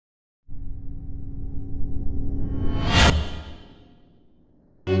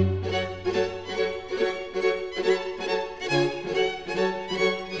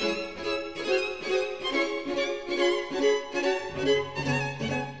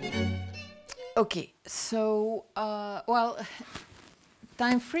Okay, so, well,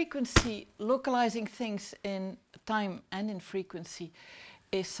 time frequency, localizing things in time and in frequency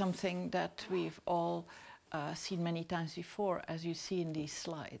is something that we've all seen many times before, as you see in these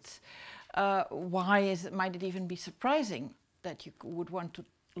slides. Might it even be surprising that you would want to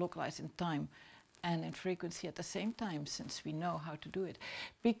localize in time and in frequency at the same time, since we know how to do it?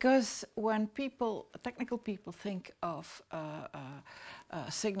 Because when technical people think of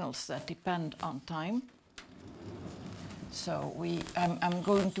signals that depend on time, so I'm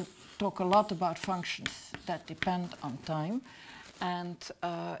going to talk a lot about functions that depend on time, and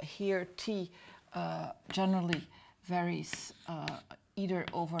here t generally varies either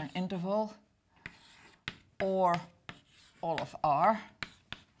over an interval or all of r.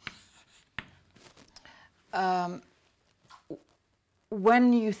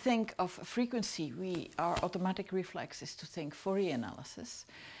 When you think of frequency, our automatic reflex is to think Fourier analysis,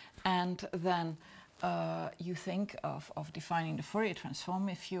 and then you think of defining the Fourier transform.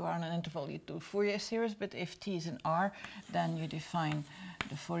 If you are on an interval, you do Fourier series, but if t is in R, then you define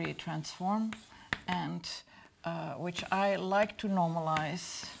the Fourier transform, and which I like to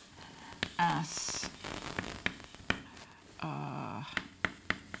normalize as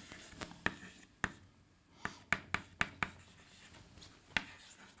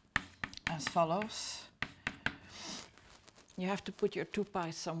follows. You have to put your 2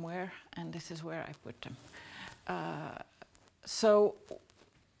 pi's somewhere, and this is where I put them. So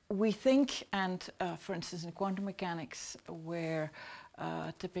we think, and for instance in quantum mechanics, where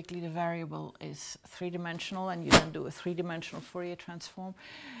typically the variable is 3-dimensional and you then do a 3-dimensional Fourier transform,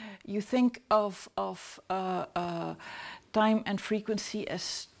 you think of time and frequency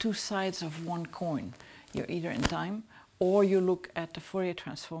as 2 sides of one coin. You're either in time or you look at the Fourier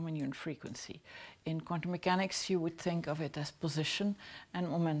transform and you're in frequency. In quantum mechanics, you would think of it as position and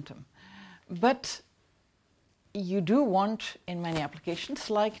momentum. But you do want, in many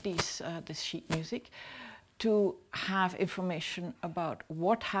applications, like this sheet music, to have information about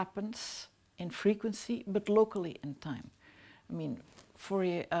what happens in frequency, but locally in time. I mean,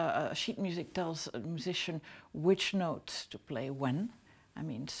 Fourier sheet music tells a musician which notes to play when. I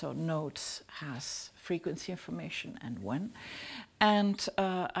mean, so notes has frequency information and when. And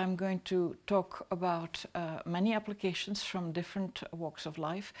I'm going to talk about many applications from different walks of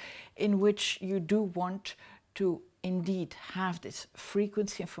life in which you do want to indeed have this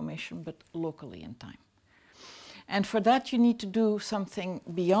frequency information, but locally in time. And for that you need to do something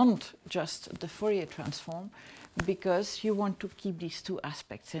beyond just the Fourier transform, because you want to keep these 2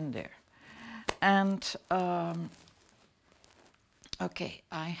 aspects in there. And okay,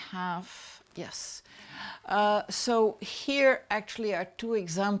 I have, yes. So here actually are 2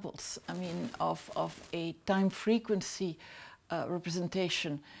 examples, I mean, of a time frequency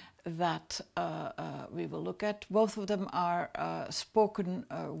representation that we will look at. Both of them are spoken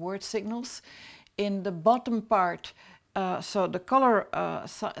word signals. In the bottom part, so the color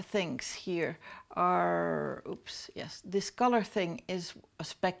things here are, oops, yes, this color thing is a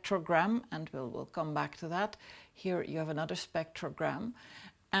spectrogram, and we'll come back to that. Here you have another spectrogram,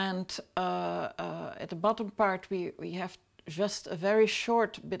 and at the bottom part we have just a very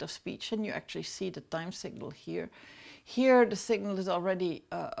short bit of speech, and you actually see the time signal here. Here the signal is already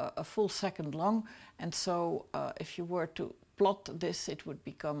a full second long, and so if you were to plot this, it would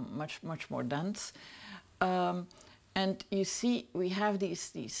become much more dense. And you see we have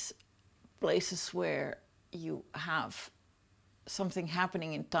these places where you have something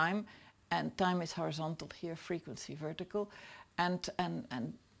happening in time, and time is horizontal here, frequency vertical, and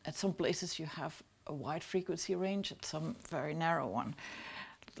at some places you have a wide frequency range, at some very narrow one.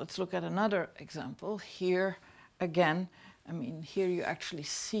 Let's look at another example. Here again, I mean, here you actually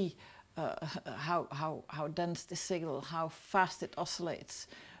see how dense the signal, how fast it oscillates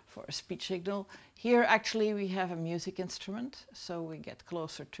for a speech signal. Here actually we have a music instrument, so we get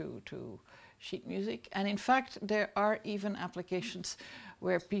closer to sheet music. And in fact there are even applications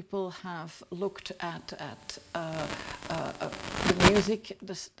where people have looked at the music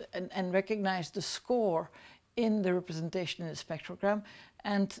and recognized the score in the representation in the spectrogram,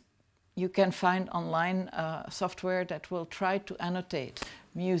 and you can find online software that will try to annotate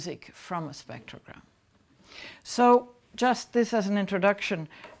music from a spectrogram. So just this as an introduction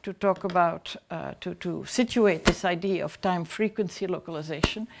to talk about, to situate this idea of time frequency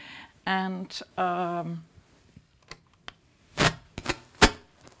localization. And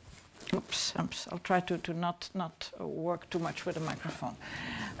oops, I'll try to not work too much with the microphone,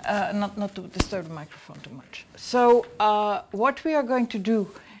 not to disturb the microphone too much. So what we are going to do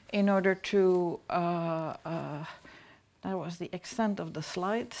in order to, that was the extent of the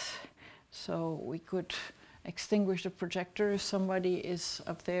slides. So we could extinguish the projector if somebody is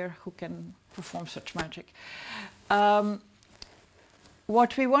up there who can perform such magic.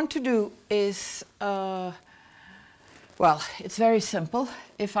 What we want to do is, well, it's very simple.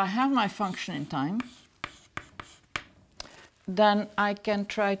 If I have my function in time, then I can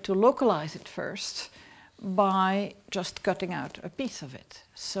try to localize it first by just cutting out a piece of it.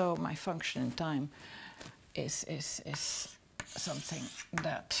 So my function in time is something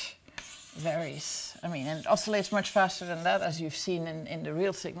that varies. I mean, and it oscillates much faster than that, as you've seen in the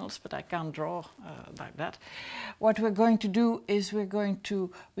real signals, but I can't draw like that. What we're going to do is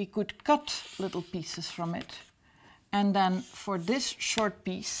we could cut little pieces from it, and then for this short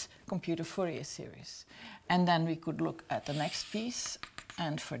piece, compute a Fourier series. And then we could look at the next piece,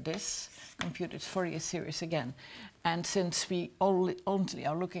 and for this, compute its Fourier series again. And since we only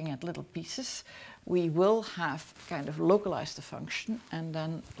are looking at little pieces, we will have kind of localized the function and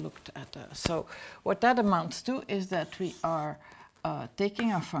then looked at the... So what that amounts to is that we are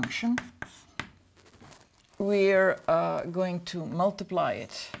taking our function, we're going to multiply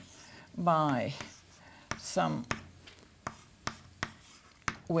it by some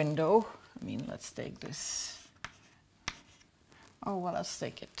window. I mean, let's take this. Oh, well, let's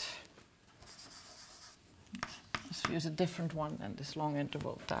take it. Let's use a different one than this long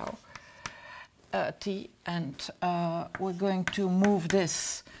interval tau t, and we're going to move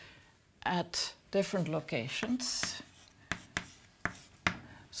this at different locations.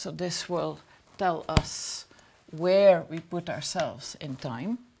 So this will tell us where we put ourselves in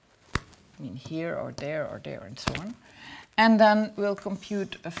time. I mean, here or there, and so on. And then we'll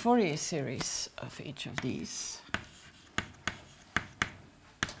compute a Fourier series of each of these.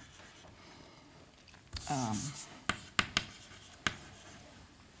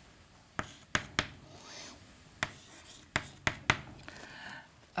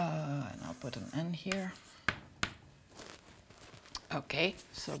 And I'll put an n here. Okay,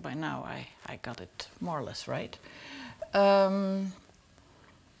 so by now I got it more or less right.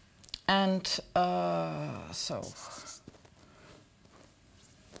 So...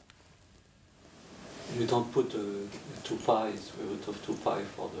 You don't put 2 pi, square root of 2 pi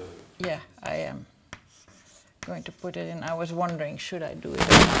for the... Yeah, I am going to put it in. I was wondering, should I do it or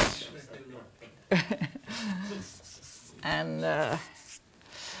not? And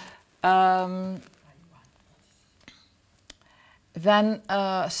then,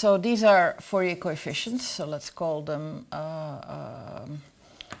 so these are Fourier coefficients, so let's call them,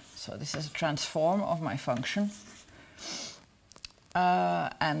 so this is a transform of my function.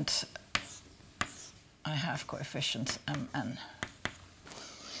 And I have coefficients mn.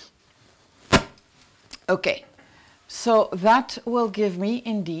 Okay, so that will give me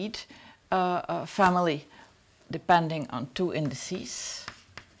indeed a family depending on 2 indices.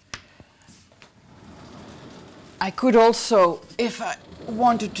 I could also, if I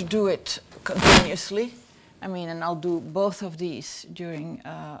wanted to do it continuously, I mean, and I'll do both of these during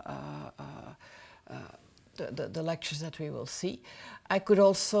the lectures that we will see. I could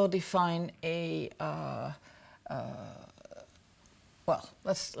also define a, well,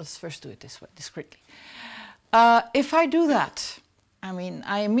 let's first do it this way, discretely. If I do that, I mean,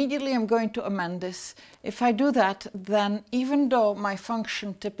 I immediately am going to amend this. If I do that, then even though my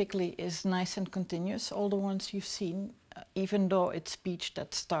function typically is nice and continuous, all the ones you've seen, even though it's speech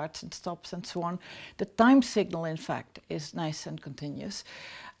that starts and stops and so on, the time signal, in fact, is nice and continuous.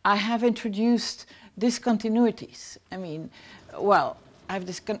 I have introduced discontinuities. I mean, well, I've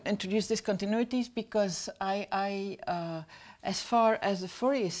introduced discontinuities because as far as the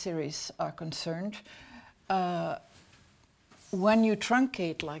Fourier series are concerned, when you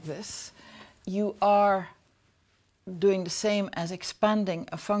truncate like this, you are doing the same as expanding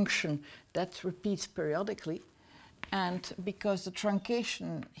a function that repeats periodically. And because the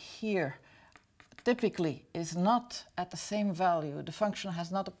truncation here typically is not at the same value, the function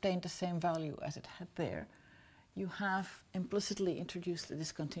has not obtained the same value as it had there, you have implicitly introduced a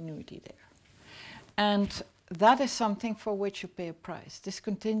discontinuity there. And that is something for which you pay a price.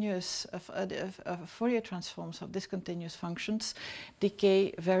 Discontinuous Fourier transforms of discontinuous functions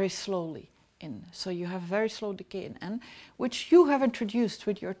decay very slowly in. So you have very slow decay in n, which you have introduced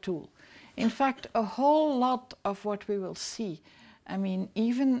with your tool. In fact, a whole lot of what we will see, I mean,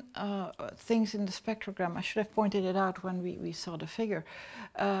 even things in the spectrogram, I should have pointed it out when we saw the figure,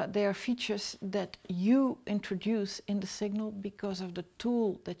 they are features that you introduce in the signal because of the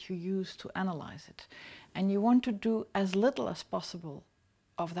tool that you use to analyze it. And you want to do as little as possible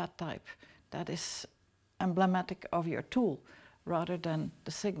of that type that is emblematic of your tool, rather than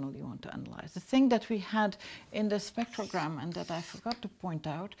the signal you want to analyze. The thing that we had in the spectrogram, and that I forgot to point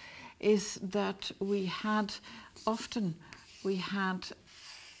out, is that we had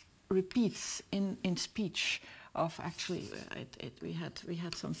repeats in speech of actually we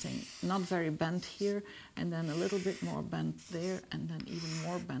had something not very bent here, and then a little bit more bent there, and then even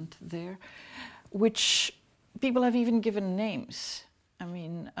more bent there, which people have even given names. I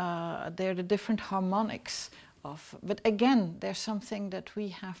mean, they're the different harmonics of, but again, there's something that we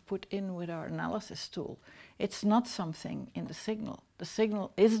have put in with our analysis tool. It's not something in the signal. The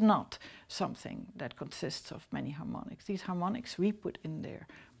signal is not something that consists of many harmonics. These harmonics we put in there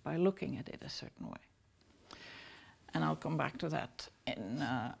by looking at it a certain way. And I'll come back to that in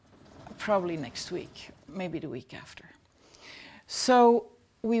probably next week, maybe the week after. So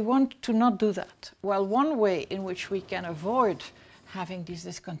we want to not do that. Well, one way in which we can avoid having these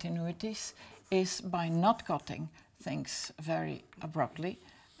discontinuities is by not cutting things very abruptly,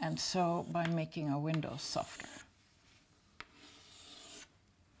 and so by making our windows softer.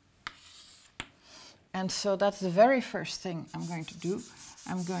 And so that's the very first thing I'm going to do.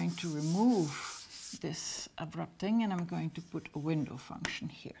 I'm going to remove this abrupt thing, and I'm going to put a window function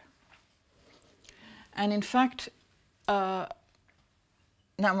here. And in fact, now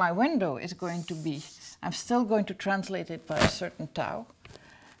my window is going to be, I'm still going to translate it by a certain tau,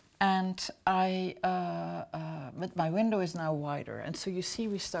 and but my window is now wider, and so you see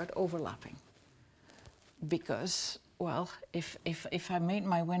we start overlapping. Because, well, if I made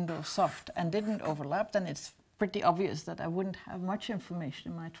my window soft and didn't overlap, then it's pretty obvious that I wouldn't have much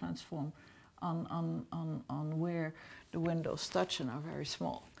information in my transform on where the windows touch and are very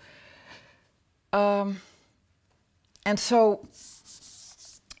small. And so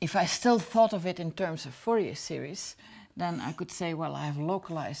if I still thought of it in terms of Fourier series, then I could say, well, I have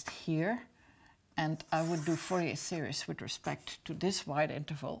localized here, and I would do Fourier series with respect to this wide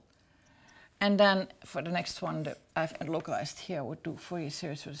interval. And then for the next one that I've localized here, I would do Fourier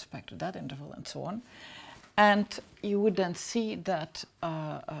series with respect to that interval, and so on. And you would then see that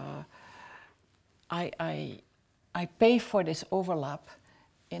I pay for this overlap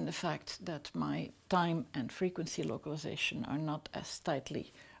in the fact that my time and frequency localization are not as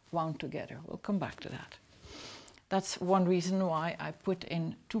tightly wound together. We'll come back to that. That's one reason why I put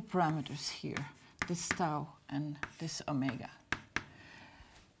in two parameters here, this tau and this omega.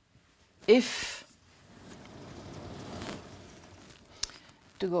 If,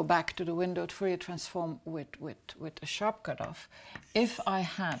 to go back to the windowed Fourier transform with a sharp cutoff, if I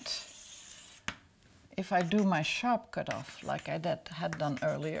do my sharp cutoff like I had done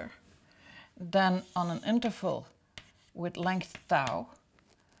earlier, then on an interval with length tau,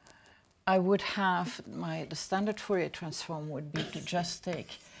 I would have the standard Fourier transform would be to just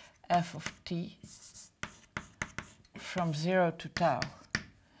take f of t from 0 to tau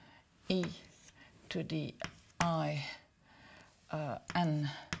e to the I n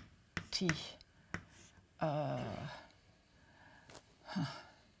t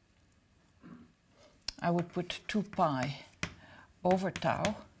I would put 2 pi over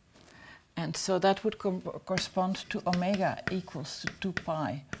tau, and so that would correspond to omega equals to 2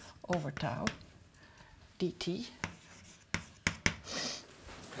 pi over tau dt.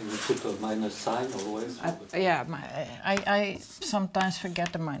 Can you put a minus sign always? Yeah, I sometimes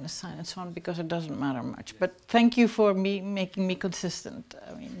forget the minus sign and so on because it doesn't matter much. But thank you for making me consistent.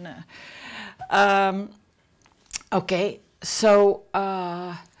 I mean, okay, so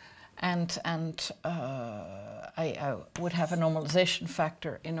I would have a normalization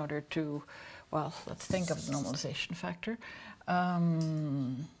factor in order to, well, let's think of the normalization factor.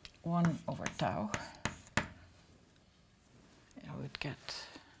 1 over tau. I would get,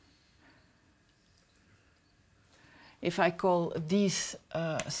 if I call these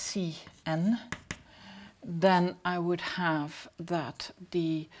Cn, then I would have that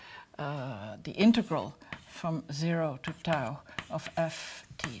the integral from 0 to tau of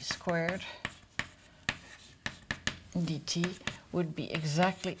ft squared dt would be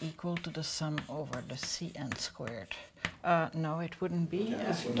exactly equal to the sum over the Cn squared. No, it wouldn't be.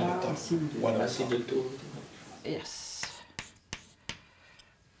 Yes.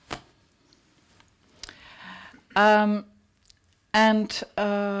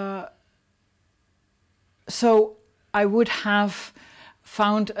 So I would have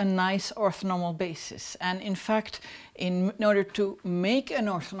found a nice orthonormal basis. And in fact, in order to make an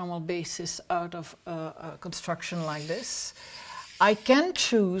orthonormal basis out of a construction like this, I can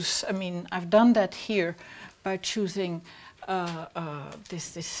choose, I mean, I've done that here by choosing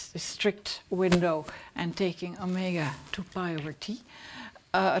this strict window and taking omega 2 pi over t,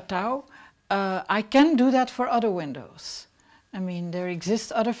 tau. I can do that for other windows. I mean, there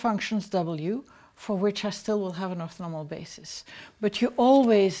exist other functions w for which I still will have an orthonormal basis. But you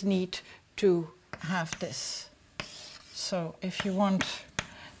always need to have this. So if you want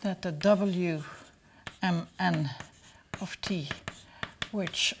that the w mn of t,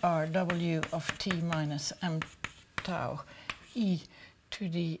 which are w of t minus m tau e to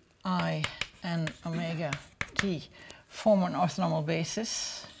the I n omega t, form an orthonormal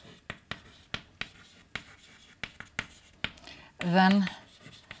basis, then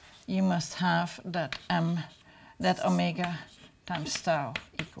you must have that omega times tau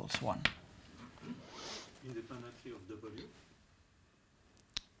equals 1. Independently of W?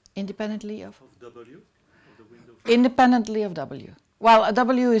 Independently of? Of W? Of the window? Independently of W. Well,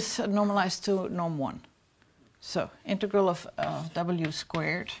 W is normalized to norm 1. So integral of W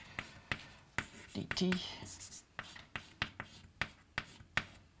squared dt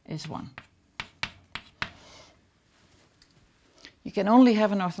is 1. You can only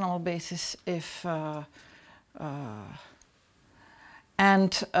have an orthonormal basis if well,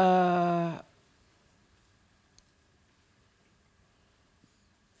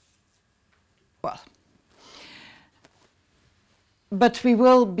 but we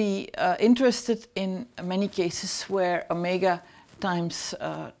will be interested in many cases where omega times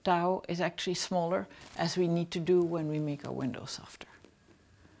tau is actually smaller, as we need to do when we make our window softer.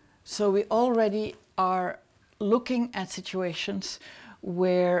 So we already are looking at situations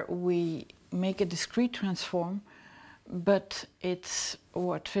where we make a discrete transform, but it's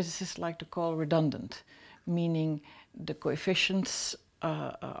what physicists like to call redundant, meaning the coefficients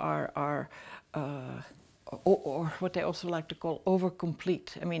are or what they also like to call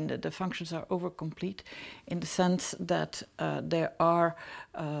overcomplete. I mean, the functions are overcomplete in the sense that there are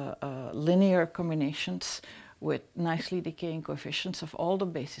linear combinations with nicely decaying coefficients of all the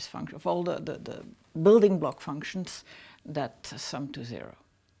basis functions, of all the building block functions that sum to 0.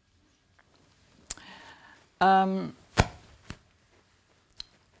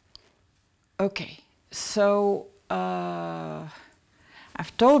 Okay, so I've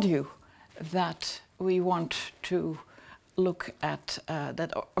told you that we want to look at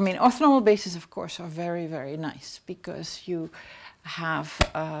that. I mean, orthonormal bases, of course, are very, very nice because you have,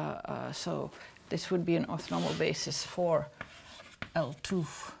 so this would be an orthonormal basis for L2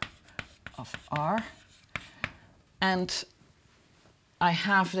 of R. And I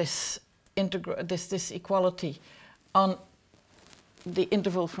have this equality on the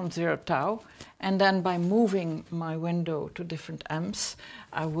interval from 0 tau, and then by moving my window to different m's,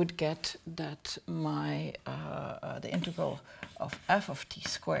 I would get that my the integral of f of t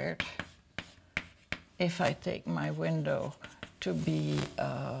squared, if I take my window to be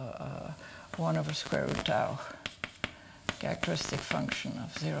 1 over square root tau, characteristic function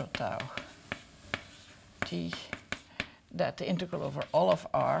of 0 tau t, that the integral over all of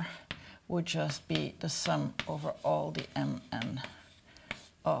R would just be the sum over all the mn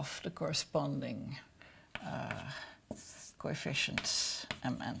of the corresponding coefficients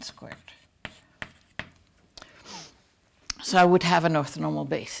mn squared. So I would have an orthonormal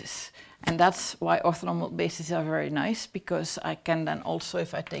basis. And that's why orthonormal bases are very nice, because I can then also,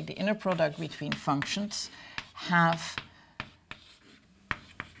 if I take the inner product between functions, have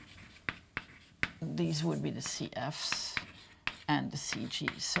these would be the CFs and the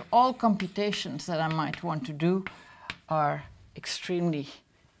CGs. So all computations that I might want to do are extremely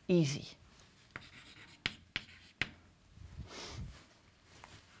easy.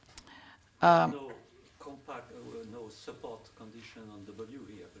 No support condition on W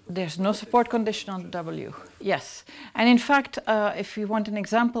here. There's no support condition on W, yes. And in fact, if you want an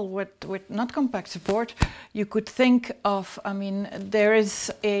example with not compact support, you could think of, I mean, there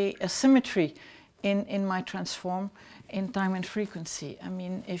is a symmetry in my transform in time and frequency. I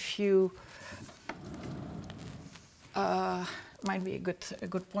mean, if you, might be a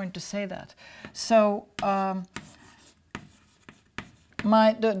good point to say that. So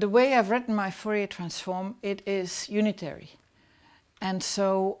the way I've written my Fourier transform, it is unitary. And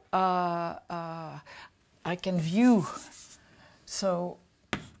so I can view, so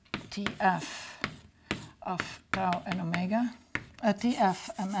Tf of tau and omega, Tf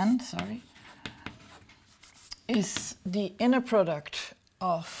mn, sorry, is the inner product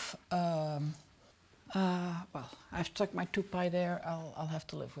of, well, I've stuck my 2 pi there, I'll have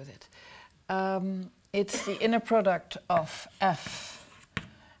to live with it. It's the inner product of f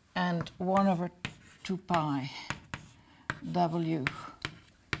and 1 over 2 pi w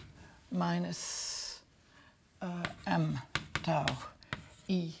minus m tau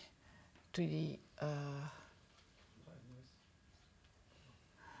e to the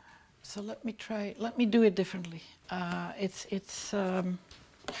So let me do it differently. It's a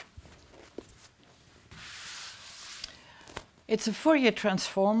Fourier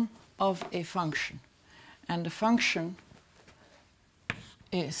transform of a function. And the function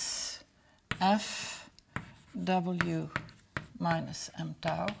is f w minus m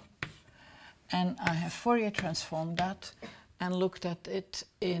tau. And I have Fourier transformed that and looked at it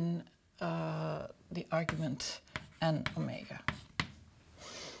in the argument n omega.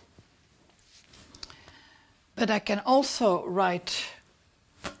 But I can also write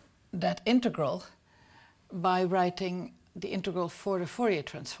that integral by writing the integral for the Fourier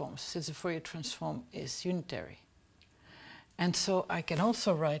transform, since the Fourier transform is unitary. And so I can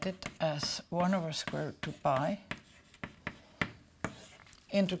also write it as 1 over square root 2 pi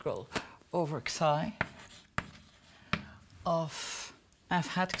integral over xi of f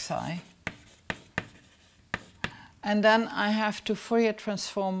hat xi. And then I have to Fourier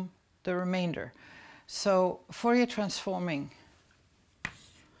transform the remainder. So Fourier transforming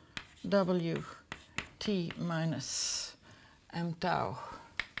w t minus m tau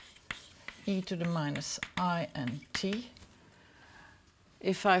e to the minus I n t.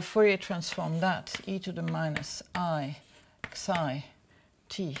 If I Fourier transform that, e to the minus I xi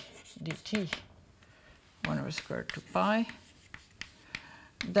t dt, 1 over square root 2 pi,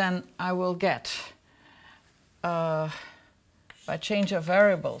 then I will get, by change of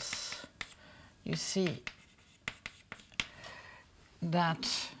variables, you see that,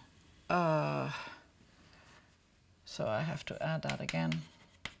 so I have to add that again.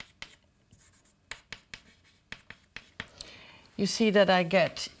 You see that I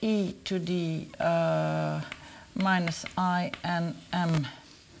get e to the minus I n m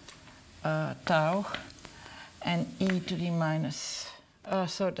tau and e to the minus,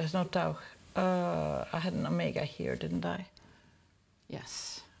 so there's no tau. I had an omega here, didn't I?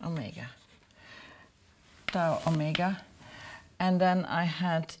 Yes, omega. Tau omega. And then I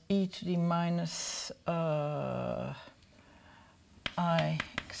had e to the minus I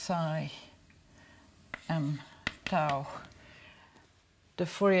xi m tau, the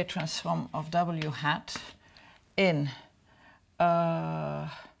Fourier transform of w hat in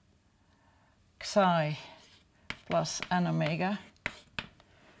xi plus n omega,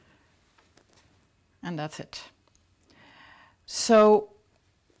 and that's it. So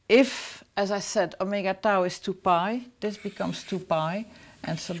if, as I said, omega tau is 2 pi, this becomes 2 pi,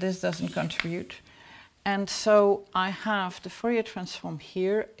 and so this doesn't contribute. And so I have the Fourier transform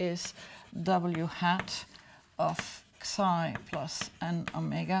here is w hat of xi plus n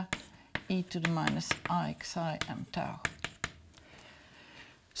omega e to the minus I xi m tau.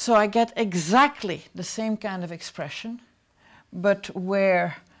 So I get exactly the same kind of expression, but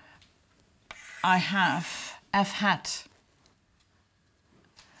where I have f hat,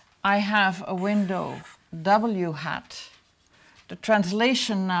 I have a window w hat. The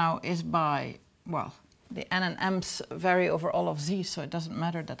translation now is by, well, the n and m's vary over all of z, so it doesn't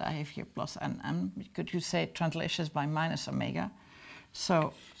matter that I have here plus n m. Could you say translation is by minus omega?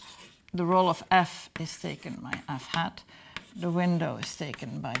 So the role of f is taken by f hat. The window is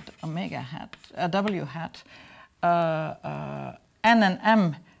taken by the omega hat, w hat. N and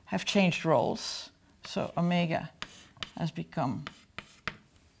m have changed roles, so omega has become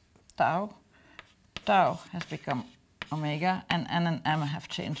tau, tau has become omega, and n and m have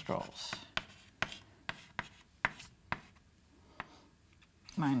changed roles.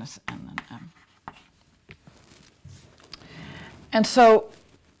 Minus n and m. And so,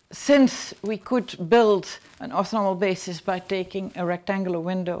 since we could build an orthonormal basis by taking a rectangular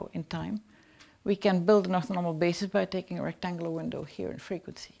window in time, we can build an orthonormal basis by taking a rectangular window here in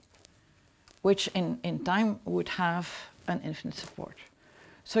frequency, which in time would have an infinite support.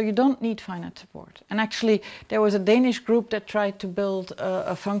 So you don't need finite support. And actually, there was a Danish group that tried to build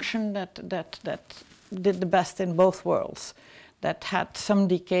a function that did the best in both worlds, that had some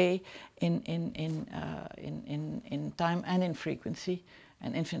decay in time and in frequency,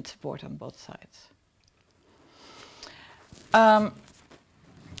 and infinite support on both sides.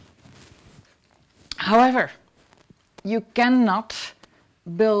 However, you cannot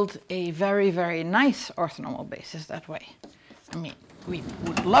build a very, very nice orthonormal basis that way. I mean, we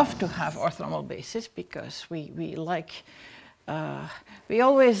would love to have orthonormal basis because we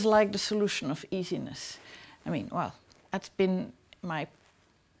always like the solution of easiness. I mean, well, that's been my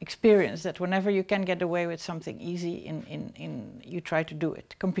experience, that whenever you can get away with something easy, you try to do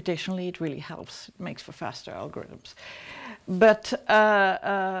it. Computationally, it really helps. It makes for faster algorithms. But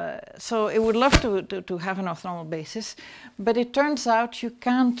so it would love to have an orthonormal basis, but it turns out you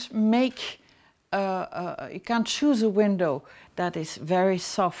can't make you can't choose a window that is very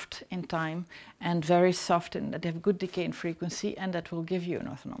soft in time and very soft in that they have good decay in frequency, and that will give you an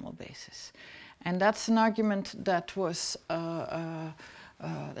orthonormal basis. And that's an argument that was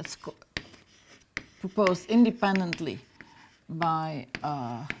proposed independently by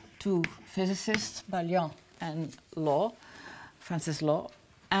two physicists, Balian and Law, Francis Law,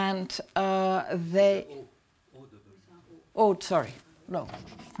 and they. Oh, sorry, Law,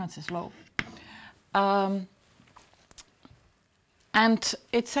 Francis Law. And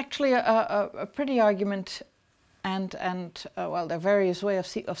it's actually a pretty argument, and well, there are various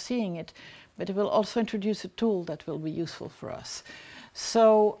ways of seeing it, but it will also introduce a tool that will be useful for us.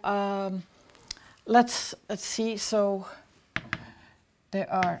 So let's see. So there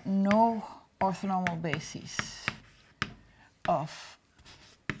are no orthonormal bases of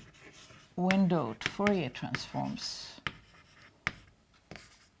windowed Fourier transforms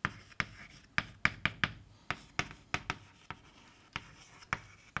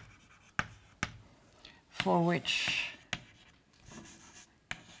for which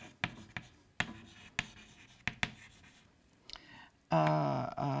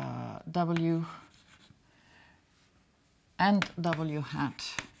W and W hat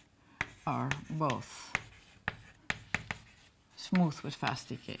are both smooth with fast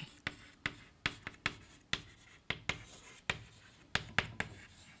decay.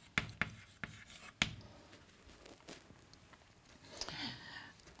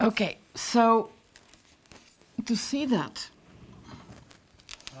 Okay, so to see that,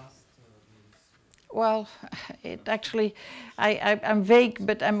 well, it actually, I'm vague,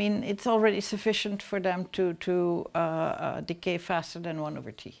 but I mean, it's already sufficient for them to decay faster than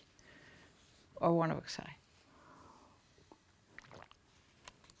 1/t, or 1/xi.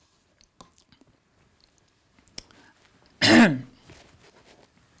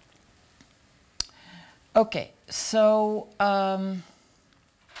 Okay, so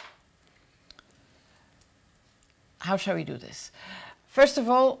how shall we do this? First of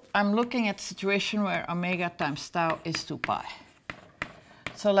all, I'm looking at a situation where omega times tau is 2 pi.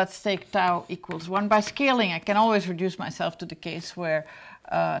 So let's take tau equals 1. By scaling, I can always reduce myself to the case where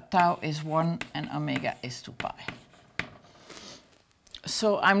tau is 1 and omega is 2 pi.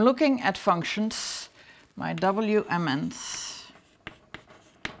 So I'm looking at functions. My WMNs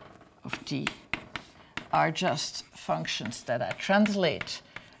of t are just functions that I translate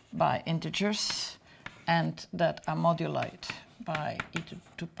by integers and that are modulate by e to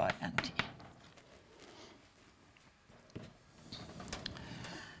 2 pi nt.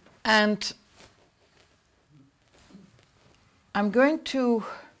 And I'm going to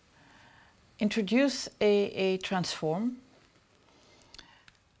introduce a transform.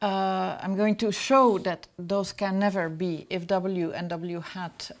 I'm going to show that those can never be if W and W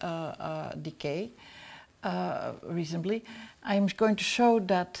hat decay reasonably. I'm going to show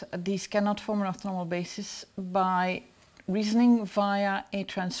that these cannot form an orthonormal basis by reasoning via a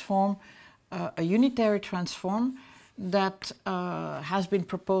transform, a unitary transform that has been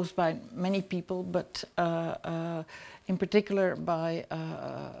proposed by many people, but in particular by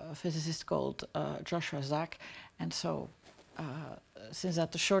a physicist called Joshua Zak. And so since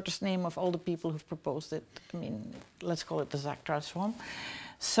that's the shortest name of all the people who've proposed it, I mean, let's call it the Zak transform.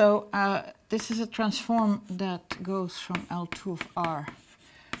 So this is a transform that goes from L2 of R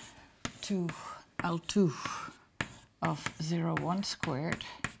to L2 of 0, 1 squared.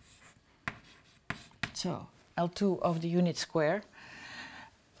 So L2 of the unit square.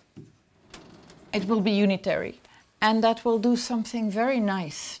 It will be unitary. And that will do something very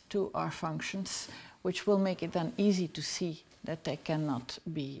nice to our functions, which will make it then easy to see that they cannot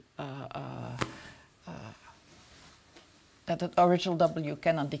be that the original W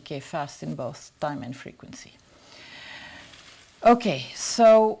cannot decay fast in both time and frequency. Okay,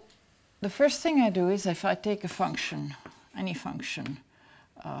 so the first thing I do is if I take a function, any function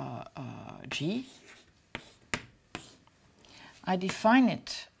g, I define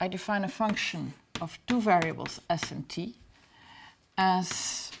a function of two variables s and t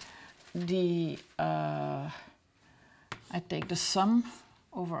as the, I take the sum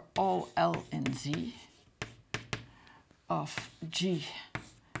over all L in z of g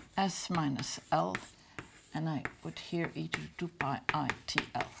s minus L, and I put here e to 2 pi I t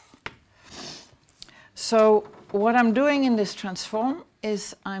L. So what I'm doing in this transform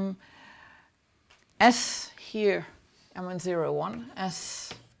is I'm s here, I'm in 0, 1,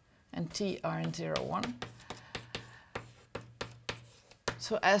 s and t are in 0, 1.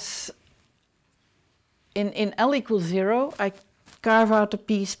 So as in L equals 0, I carve out a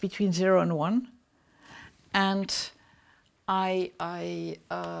piece between 0 and 1, and I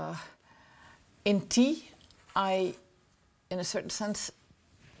in t, I, in a certain sense,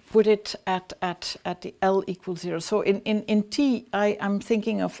 put it at the L equals 0. So in t, I'm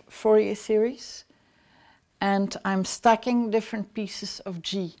thinking of Fourier series, and I'm stacking different pieces of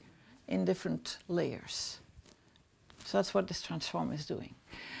G in different layers. So that's what this transform is doing.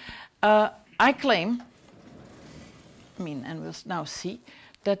 I claim, and we'll now see,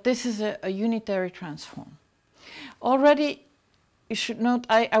 that this is a unitary transform. Already, you should note,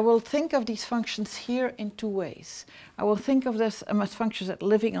 I will think of these functions here in two ways. I will think of this as functions that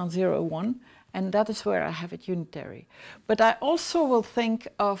living on 0, 1, and that is where I have it unitary. But I also will think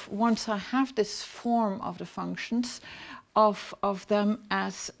of, once I have this form of the functions, of them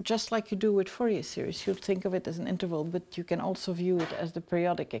as, just like you do with Fourier series, you'll think of it as an interval, but you can also view it as the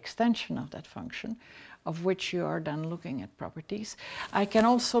periodic extension of that function, of which you are then looking at properties. I can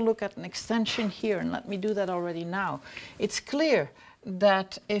also look at an extension here, and let me do that already now. It's clear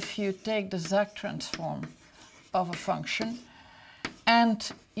that if you take the Zag transform of a function, and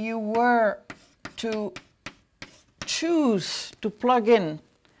you were to choose to plug in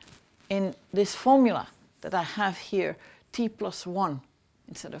this formula that I have here, t plus 1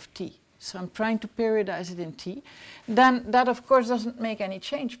 instead of t. So I'm trying to periodize it in t. Then that, of course, doesn't make any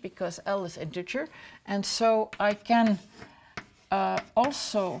change because L is integer. And so I can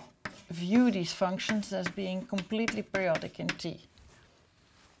also view these functions as being completely periodic in t.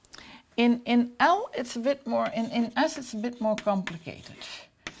 In L, it's a bit more, in S, it's a bit more complicated.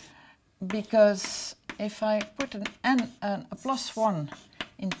 Because if I put a plus 1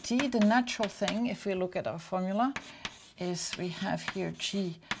 in t, the natural thing, if we look at our formula, is we have here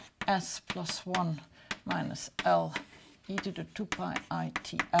G S plus 1 minus L e to the 2 pi I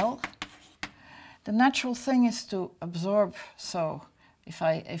t L. The natural thing is to absorb, so if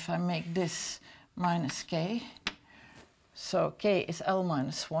I make this minus k, so k is L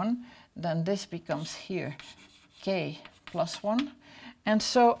minus 1, then this becomes here k plus 1. And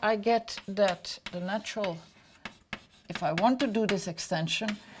so I get that the natural, if I want to do this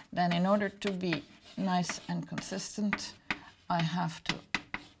extension, then in order to be nice and consistent, I have to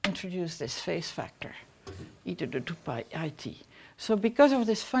introduce this phase factor, e to the 2 pi it. So because of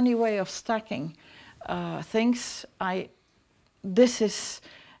this funny way of stacking things, this is,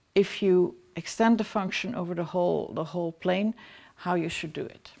 if you extend the function over the whole plane, how you should do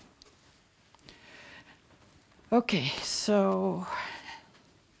it. Okay, so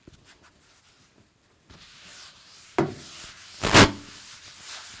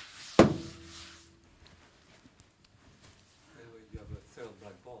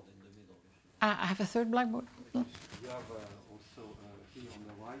I have a third blackboard. No? You have also here on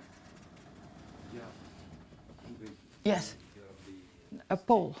the right, you have Ingrid. Yes. You have A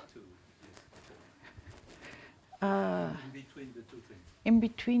pole. In between the two things. In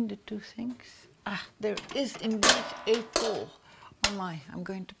between the two things. Ah, there is indeed a pole. Oh my, I'm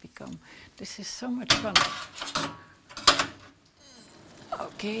going to become. This is so much fun.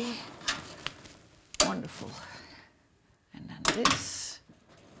 Okay. Wonderful. And then this.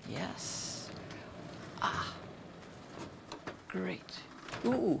 Yes. Ah, great.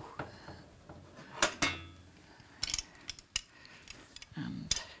 Ooh.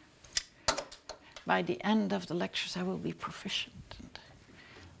 And by the end of the lectures, I will be proficient. And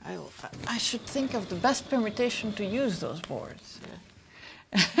I should think of the best permutation to use those boards.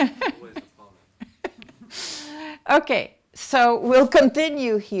 Okay, so we'll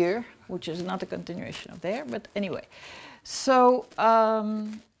continue here, which is not a continuation of there, but anyway. So,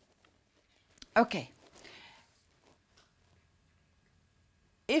 okay.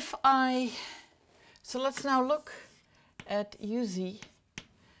 So let's now look at UZ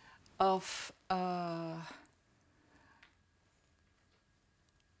of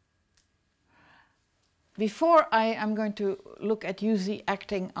before I am going to look at UZ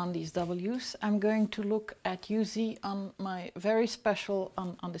acting on these W's, I'm going to look at UZ on my very special,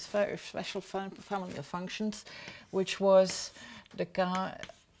 on this very special family of functions, which was the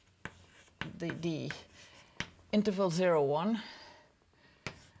interval 0, 1,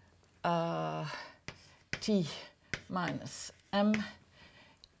 t minus m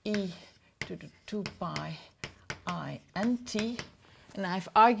e to the 2 pi I n t. And I've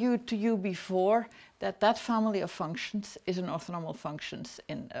argued to you before that that family of functions is an orthonormal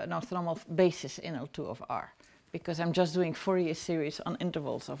basis in L2 of R, because I'm just doing Fourier series on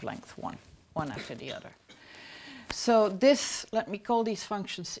intervals of length 1, one after the other. So this, let me call these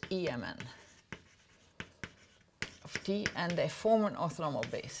functions EMN of t, and they form an orthonormal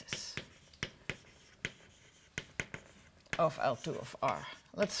basis of L2 of R.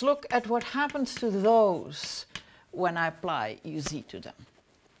 Let's look at what happens to those when I apply UZ to them.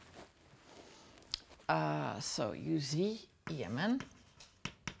 so UZ EMN.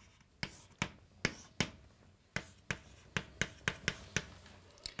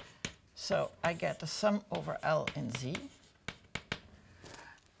 So I get the sum over L in Z.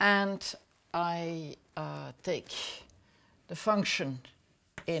 And I take the function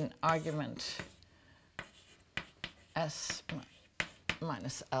in argument S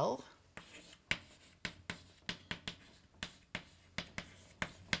minus L.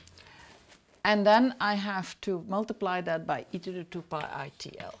 And then I have to multiply that by e to the 2 pi I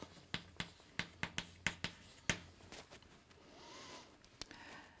TL.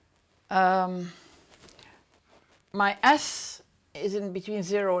 My S is in between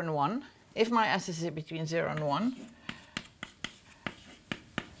 0 and 1. If my S is in between 0 and 1,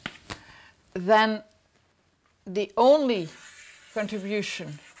 then the only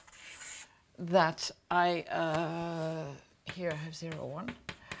contribution that I, here I have 0, 1,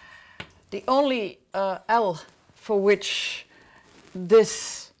 the only L for which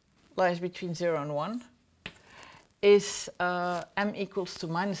this lies between 0 and 1 is m equals to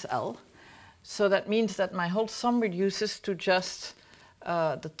minus L. So that means that my whole sum reduces to just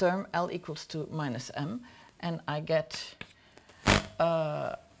the term L equals to minus m, and I get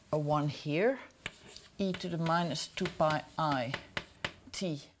a 1 here, e to the minus 2 pi I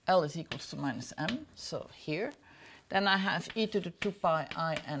t, L is equals to minus m, so here. Then I have e to the 2 pi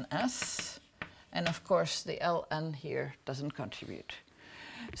I n s, and of course the ln here doesn't contribute.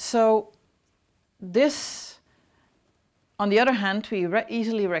 So this, on the other hand, we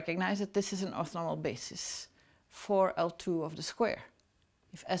easily recognize that this is an orthonormal basis for L2 of the square.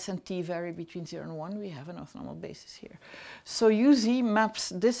 If S and T vary between 0 and 1, we have an orthonormal basis here. So UZ maps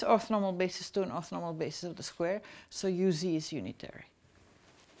this orthonormal basis to an orthonormal basis of the square, so UZ is unitary.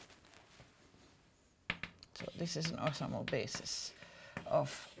 So this is an orthonormal basis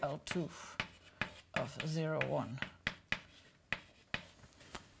of L2 of 0, 1.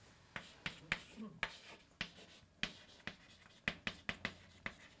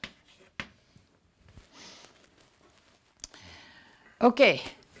 Okay,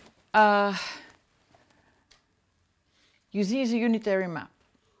 UZ is a unitary map.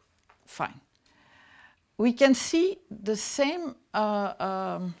 Fine. We can see the same,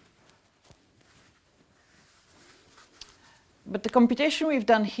 but the computation we've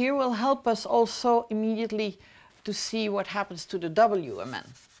done here will help us also immediately to see what happens to the WMN.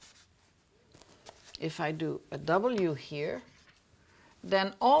 If I do a W here,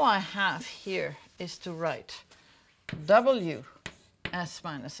 then all I have here is to write W S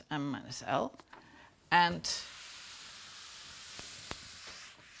minus m minus L, and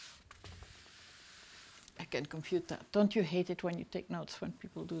I can compute that. Don't you hate it when you take notes when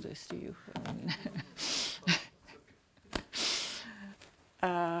people do this to you?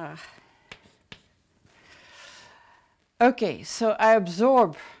 Okay, so I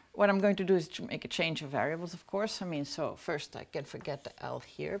absorb. What I'm going to do is to make a change of variables, of course. I mean, so first I can forget the L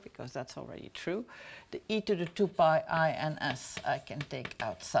here because that's already true. The e to the 2 pi I n s I can take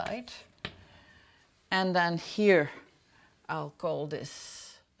outside. And then here I'll call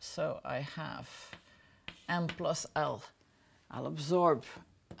this, so I have m plus L. I'll absorb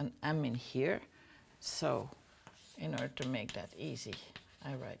an m in here. So in order to make that easy,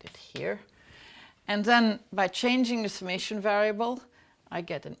 I write it here. And then by changing the summation variable, I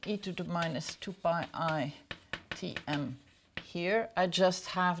get an e to the minus 2 pi I tm here. I just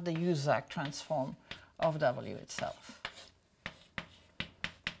have the Uzak transform of W itself.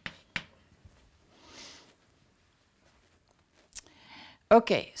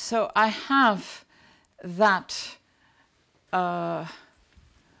 Okay, so I have that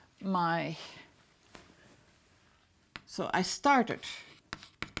so I started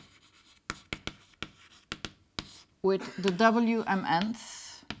with the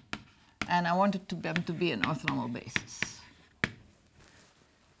WMNs, and I wanted them to be an orthonormal basis.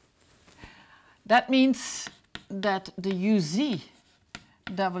 That means that the UZ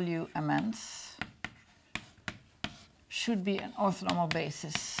WMNs should be an orthonormal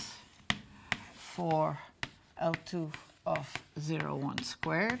basis for L2 of 0, 1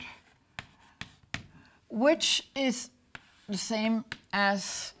 squared, which is the same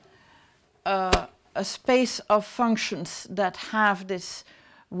as a space of functions that have this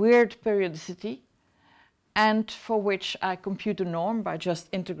weird periodicity and for which I compute a norm by just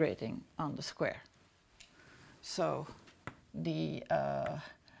integrating on the square. So the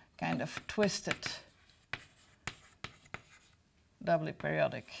kind of twisted doubly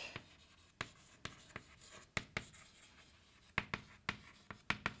periodic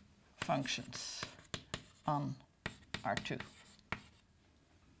functions on R2.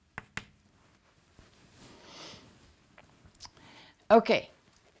 Okay,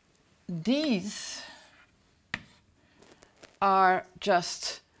 these are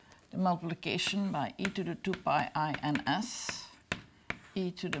just the multiplication by e to the 2 pi I n s, e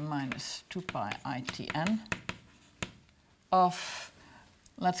to the minus 2 pi I t n of,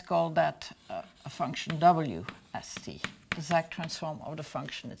 let's call that a function w s t, the exact transform of the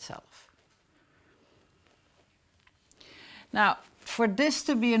function itself. Now, for this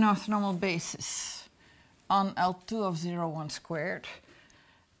to be an orthonormal basis on L2 of 0, 1 squared,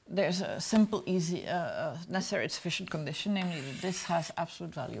 there's a simple, easy, necessary sufficient condition, namely that this has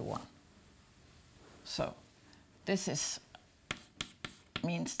absolute value 1. So this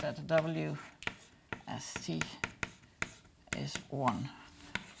means that w s t is 1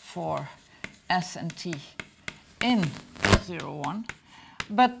 for s and t in 0, 1.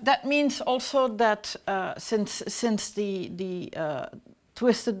 But that means also that since the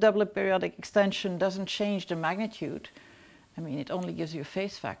twisted doublet periodic extension doesn't change the magnitude, I mean, it only gives you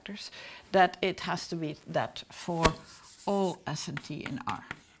phase factors, that it has to be that for all s and t in R.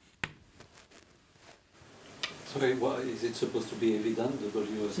 Sorry, why is it supposed to be evident,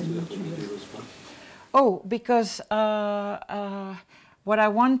 W has to be the response? Oh, because what I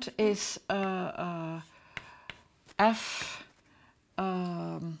want is f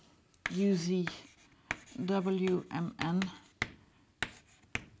uz w m n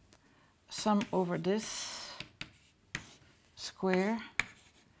sum over this square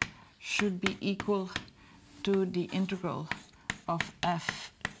should be equal to the integral of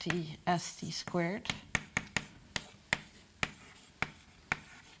f t s t squared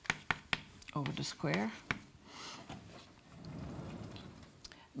over the square.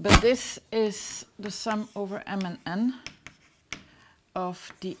 But this is the sum over m and n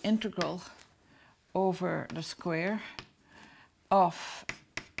of the integral over the square of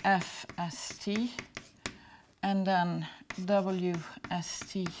f s t and then w s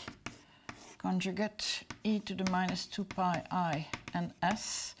t conjugate e to the minus 2 pi I and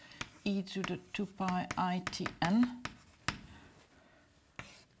s e to the 2 pi I t n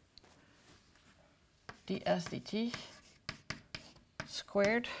ds dt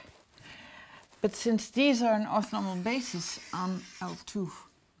squared. But since these are an orthonormal basis on L2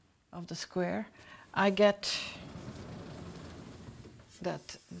 of the square, I get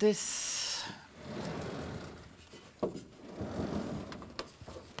that this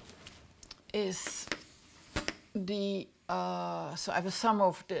is the, so I have a sum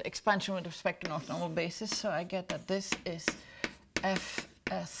of the expansion with respect to an orthonormal basis, so I get that this is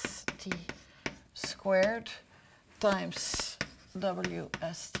fst squared times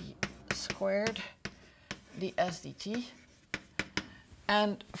wst squared ds dt.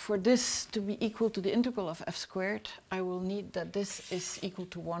 And for this to be equal to the integral of f squared, I will need that this is equal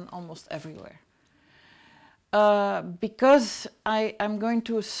to 1 almost everywhere. Because I'm going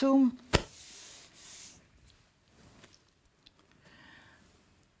to assume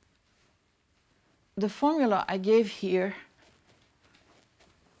the formula I gave here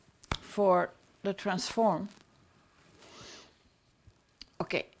for the transform.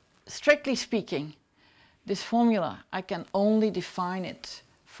 Okay, strictly speaking, this formula, I can only define it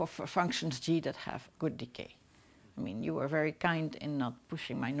for functions g that have good decay. I mean, you were very kind in not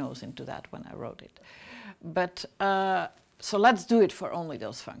pushing my nose into that when I wrote it. But, so let's do it for only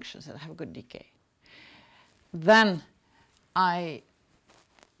those functions that have good decay. Then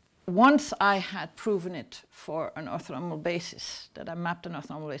once I had proven it for an orthonormal basis, that I mapped an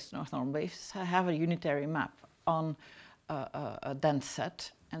orthonormal basis to an orthonormal basis, I have a unitary map on a dense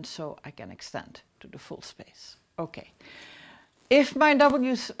set, and so I can extend to the full space. Okay. If my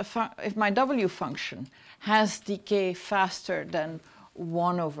W function has decay faster than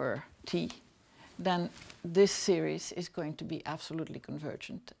 1 over t, then this series is going to be absolutely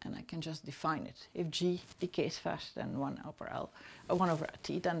convergent, and I can just define it. If g decays faster than 1 over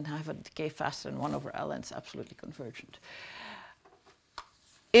t, then I have a decay faster than 1 over L, and it's absolutely convergent.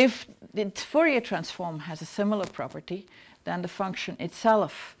 If the Fourier transform has a similar property, then the function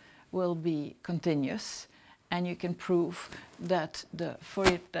itself will be continuous, and you can prove that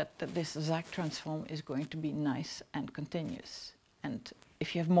this exact transform is going to be nice and continuous. And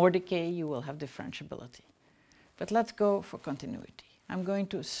if you have more decay, you will have differentiability. But let's go for continuity. I'm going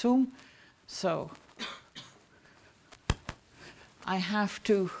to assume, so I have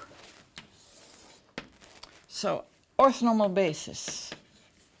to, so orthonormal basis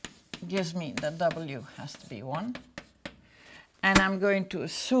gives me that W has to be 1. And I'm going to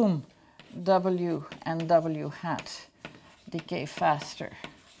assume W and W hat decay faster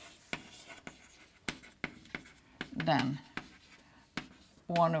than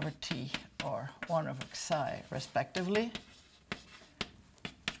 1 over t or 1 over psi, respectively.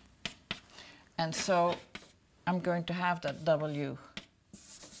 And so I'm going to have that W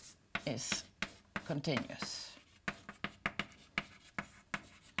is continuous.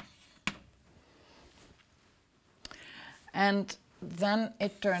 And then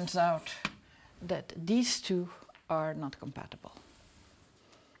it turns out that these two are not compatible.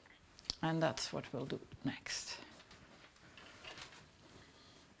 And that's what we'll do next.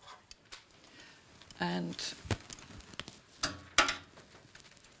 And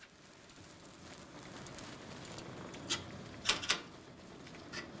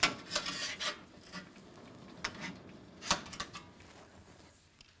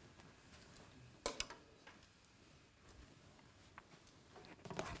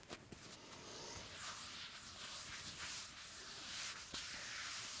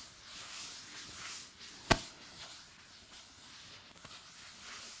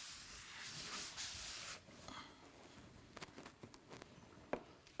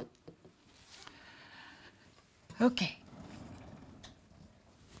okay,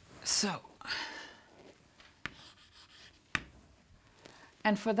 so,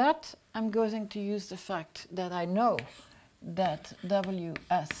 and for that I'm going to use the fact that I know that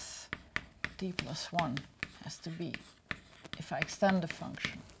Ws t plus 1 has to be, if I extend the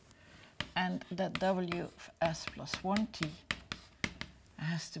function, and that Ws plus 1t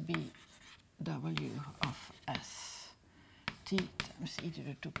has to be W of s t times e to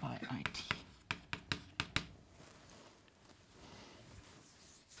the 2 pi it.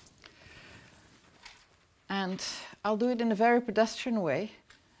 And I'll do it in a very pedestrian way,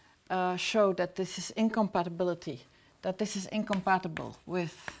 show that this is incompatibility, that this is incompatible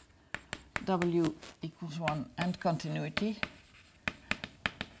with W equals 1 and continuity.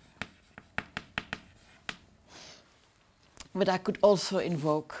 But I could also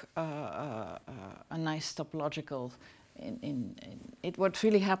invoke a nice topological, what's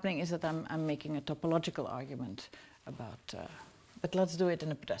really happening is that I'm making a topological argument about, but let's do it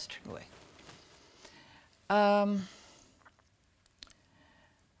in a pedestrian way.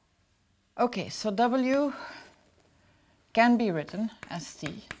 Okay, so W can be written as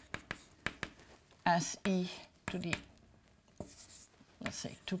T as e to the, let's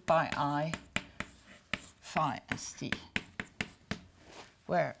say, 2 pi I phi st,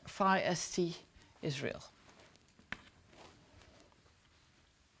 where phi st is real.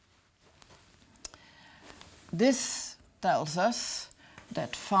 This tells us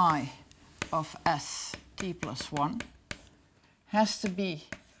that phi of s t plus 1 has to be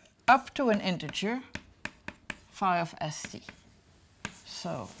up to an integer phi of st.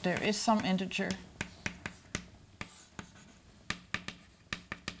 So there is some integer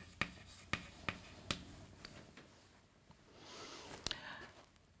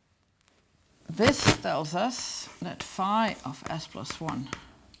this tells us that phi of s plus 1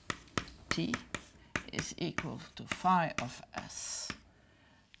 t is equal to phi of s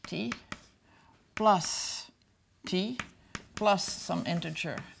t plus t plus some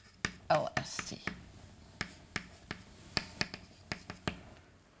integer lst.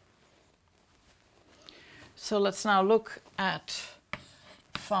 So let's now look at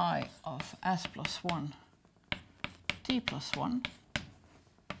phi of s plus 1 t plus 1.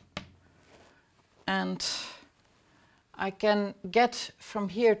 And I can get from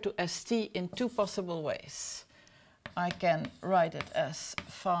here to st in two possible ways. I can write it as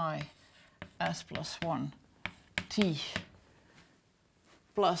phi s plus 1 t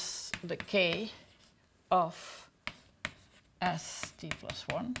plus the k of s t plus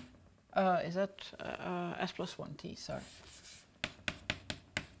 1. Is that s plus 1 t, sorry.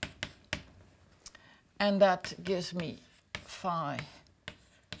 And that gives me phi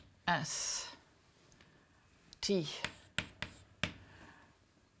s t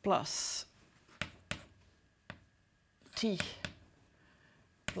plus t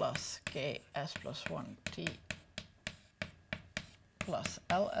plus k s plus 1 t plus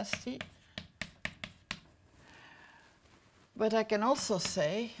lst. But I can also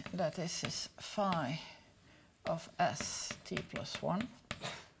say that this is phi of s t plus 1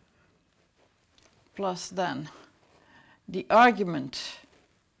 plus then the argument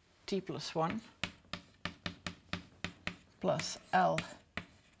t plus 1 plus L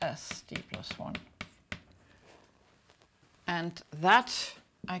S t plus 1. And that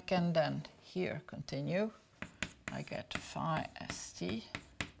I can then here continue. I get phi st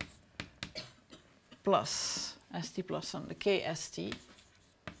plus st plus on the k st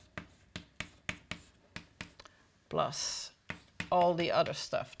plus all the other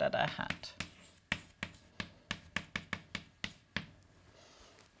stuff that I had.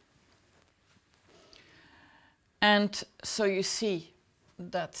 And so you see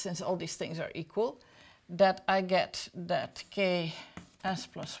that since all these things are equal, that I get that ks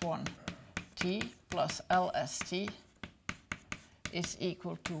plus 1 t plus lst is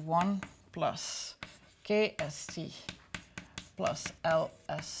equal to 1 plus kst plus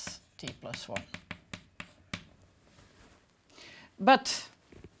lst plus 1. But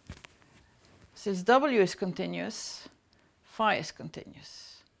since w is continuous, phi is continuous.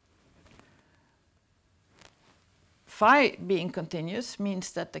 Phi being continuous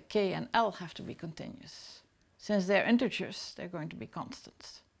means that the k and l have to be continuous. Since they're integers, they're going to be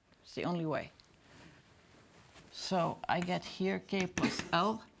constants. It's the only way. So I get here k plus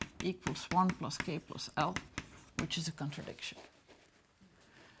l equals 1 plus k plus l, which is a contradiction.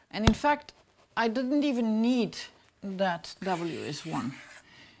 And in fact, I didn't even need that w is 1.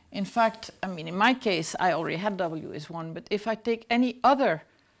 In fact, I mean, in my case, I already had w is 1, but if I take any other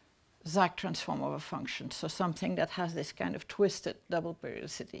Zach transform of a function, so something that has this kind of twisted double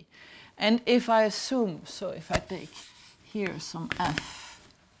periodicity, and if I assume, so if I take here some f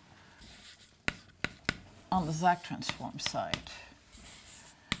on the Zach transform side,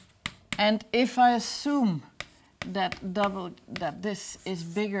 and if I assume that this is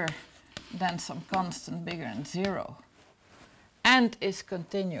bigger than some constant bigger than 0 and is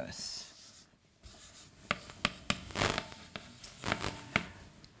continuous,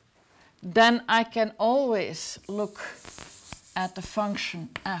 then I can always look at the function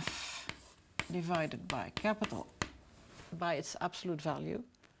f divided by by its absolute value,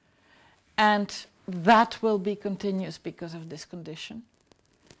 and that will be continuous because of this condition,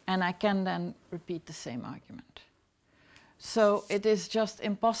 and I can then repeat the same argument. So it is just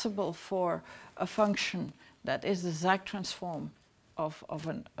impossible for a function that is the Zach transform of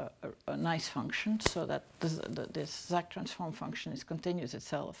a nice function, so that this Zach transform function is continuous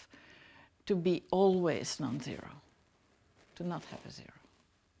itself, to be always non-zero, to not have a 0.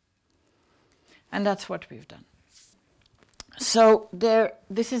 And that's what we've done. So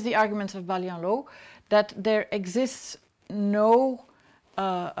this is the argument of Balian law, that there exists no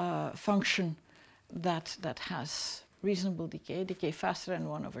function that has reasonable decay faster than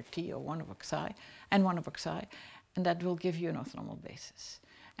 1 over t or 1 over xi, and 1 over xi, and that will give you an orthonormal basis.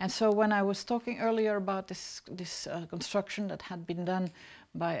 And so when I was talking earlier about this construction that had been done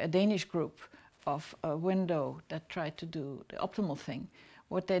by a Danish group of a window that tried to do the optimal thing,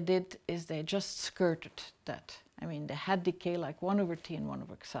 what they did is they just skirted that. I mean, they had decay like 1 over t and 1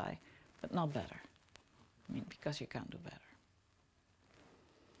 over xi, but not better. I mean, because you can't do better.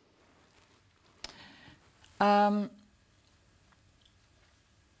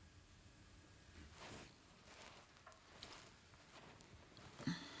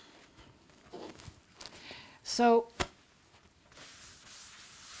 So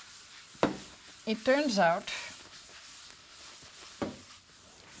it turns out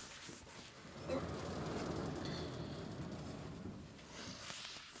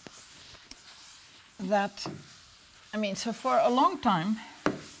that, I mean, so for a long time,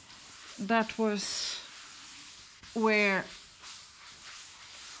 that was where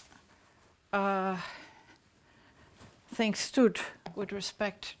things stood with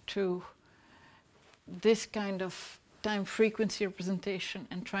respect to this kind of time frequency representation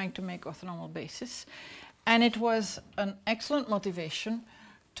and trying to make orthonormal basis. And it was an excellent motivation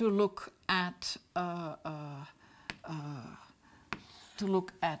to look at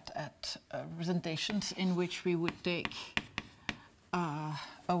representations in which we would take a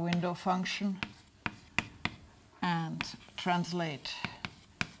window function and translate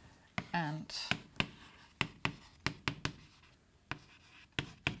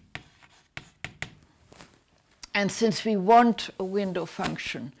and since we want a window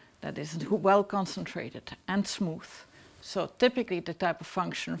function that is well concentrated and smooth, so typically the type of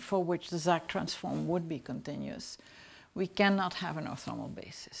function for which the Zach transform would be continuous, we cannot have an orthonormal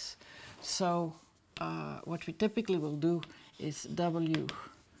basis. So what we typically will do is W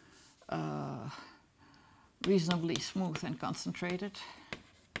reasonably smooth and concentrated.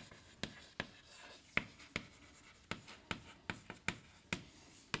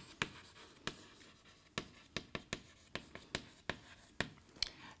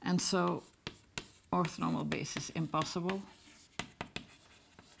 And so orthonormal basis impossible.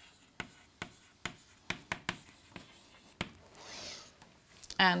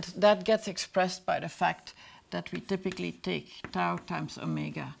 And that gets expressed by the fact that we typically take tau times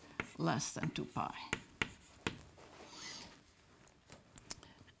omega less than 2 pi.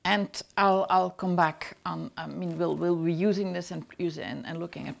 And I'll come back on, I mean, we'll be using this and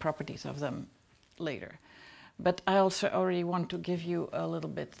looking at properties of them later. But I also already want to give you a little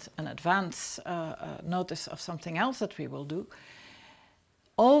bit an advance notice of something else that we will do.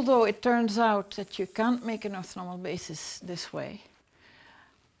 although it turns out that you can't make an orthonormal basis this way,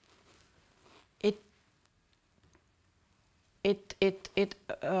 it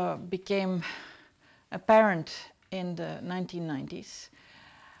became apparent in the 1990s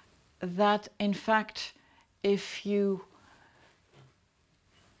that, in fact, if you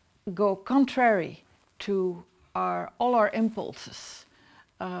go contrary to all our impulses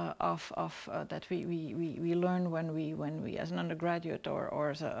that we learn when we as an undergraduate or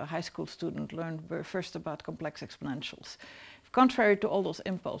as a high school student learned first about complex exponentials. Contrary to all those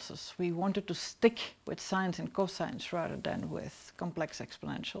impulses, we wanted to stick with sines and cosines rather than with complex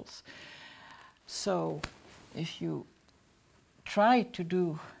exponentials. So if you try to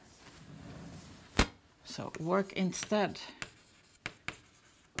do so, work instead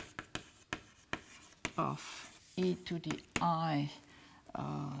of e to the I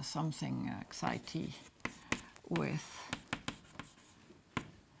something psi t with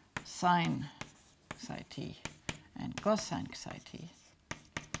sine psi t and cosine psi t,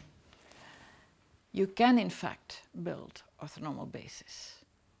 you can in fact build orthonormal bases.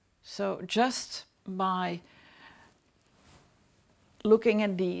 So just by looking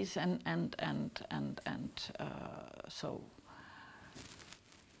at these so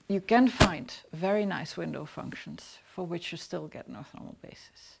you can find very nice window functions for which you still get an orthonormal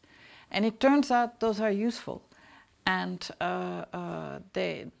basis. And it turns out those are useful. And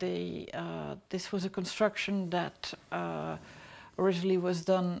this was a construction that originally was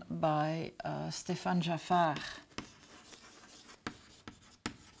done by Stéphane Jaffard,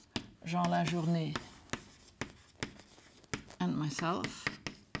 Jean Lajournée, and myself.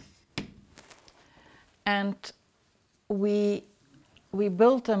 And we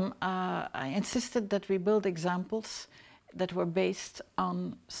built them. I insisted that we build examples that were based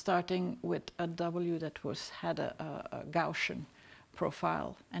on starting with a W that had a Gaussian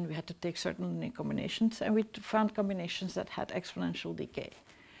profile, and we had to take certain linear combinations, and we found combinations that had exponential decay.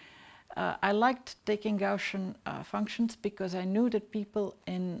 I liked taking Gaussian functions because I knew that people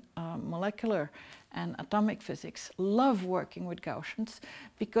in molecular and atomic physics love working with Gaussians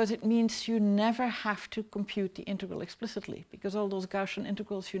because it means you never have to compute the integral explicitly, because all those Gaussian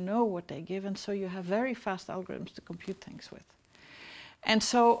integrals, you know what they give, and so you have very fast algorithms to compute things with. And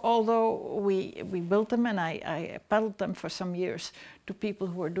so although we built them, and I peddled them for some years to people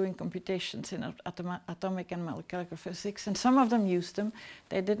who were doing computations in atomic and molecular physics, and some of them used them,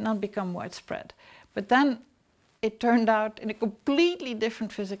 they did not become widespread. But then it turned out in a completely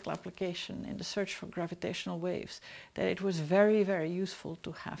different physical application, in the search for gravitational waves, that it was very, very useful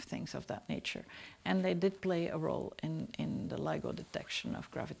to have things of that nature. And they did play a role in the LIGO detection of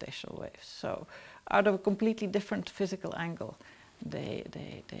gravitational waves. So out of a completely different physical angle, they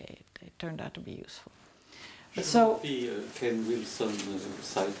turned out to be useful. So be Ken Wilson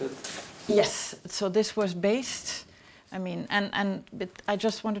cited? Yes. So this was based, I mean, but I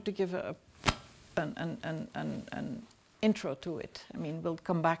just wanted to give an intro to it. I mean, we'll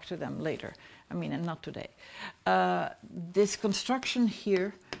come back to them later. I mean, and not today. This construction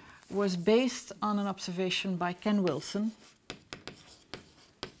here was based on an observation by Ken Wilson,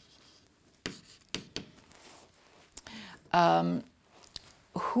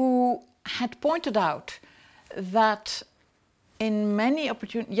 who had pointed out that in many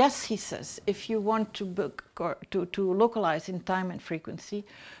opportunities, yes, he says, if you want to localize in time and frequency,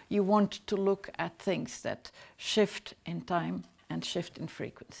 you want to look at things that shift in time and shift in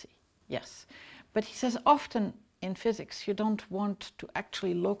frequency. Yes. But he says often in physics, you don't want to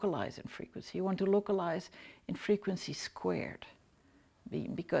actually localize in frequency. You want to localize in frequency squared,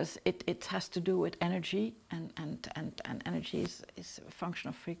 because it has to do with energy, and energy is a function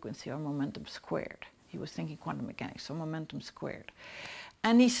of frequency or momentum squared. He was thinking quantum mechanics, so momentum squared.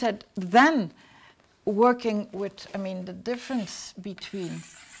 And he said, then working with, I mean, the difference between,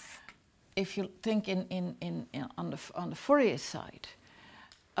 if you think on the Fourier side,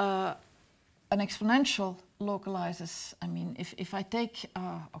 an exponential localizes, I mean, if I take,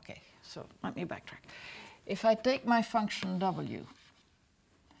 okay, so let me backtrack. If I take my function W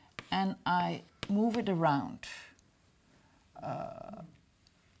and I move it around,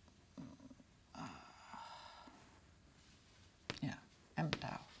 m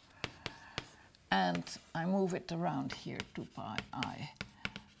tau, and I move it around here, 2 pi I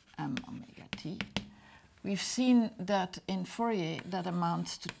m omega t. We've seen that in Fourier that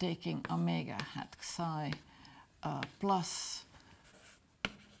amounts to taking omega hat psi plus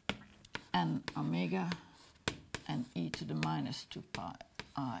n omega and e to the minus 2 pi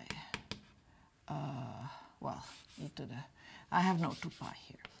I. Well, e to the, I have no 2 pi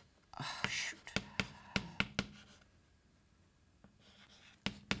here. Oh, shoot.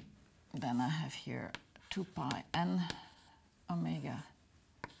 then I have here 2 pi n omega,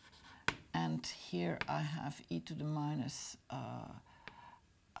 and here I have e to the minus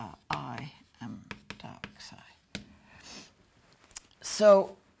I m tau xi.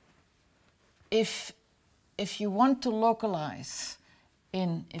 So if you want to localize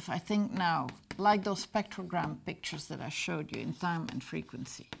in, if I think now, like those spectrogram pictures that I showed you in time and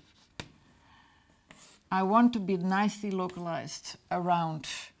frequency, I want to be nicely localized around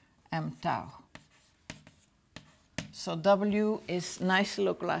m tau. So W is nicely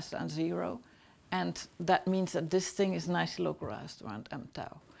localized around 0, and that means that this thing is nicely localized around m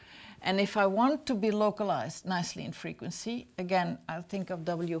tau. And if I want to be localized nicely in frequency, again, I'll think of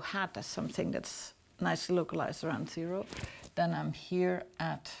W hat as something that's nicely localized around 0, then I'm here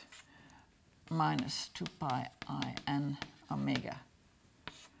at minus 2 pi I n omega.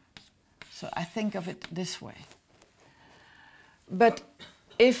 So I think of it this way. But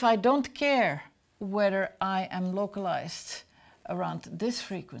if I don't care whether I am localized around this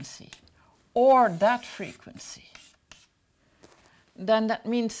frequency or that frequency, then that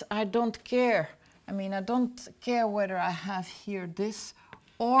means I don't care. I mean, I don't care whether I have here this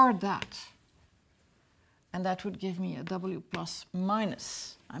or that. And that would give me a W plus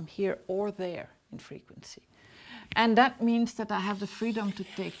minus. I'm here or there in frequency. And that means that I have the freedom to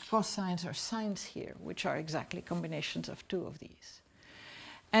take cosines or sines here, which are exactly combinations of 2 of these.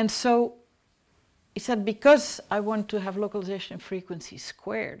 And so he said, because I want to have localization in frequency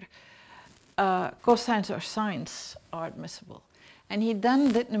squared, cosines or sines are admissible. And he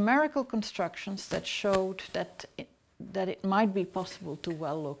then did numerical constructions that showed that it might be possible to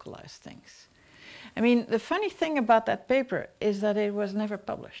well localize things. I mean, the funny thing about that paper is that it was never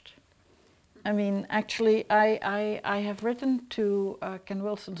published. I mean, actually, I have written to Ken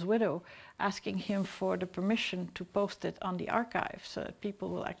Wilson's widow asking him for the permission to post it on the archive so that people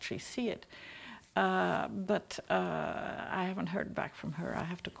will actually see it. But I haven't heard back from her. I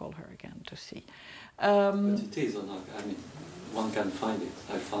have to call her again to see. But it is on archive. I mean, one can find it.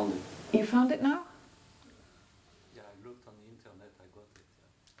 I found it. You found it now? Yeah, I looked on the internet. I got it. Yeah.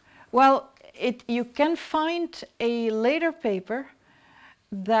 Well, you can find a later paper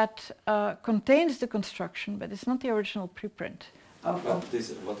that contains the construction, but it's not the original preprint. What I got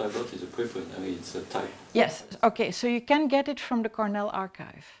is a preprint. I mean, it's a type. Yes. Okay. So you can get it from the Cornell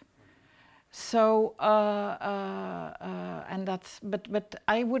archive. So and that's but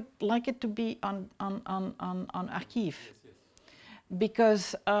I would like it to be on archive,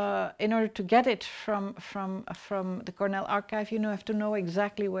 because in order to get it from the Cornell archive, you have to know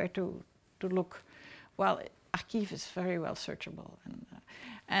exactly where to look. Well, archive is very well searchable,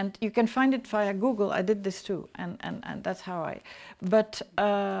 and you can find it via Google. I did this too, and that's how I.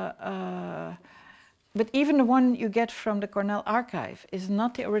 But even the one you get from the Cornell archive is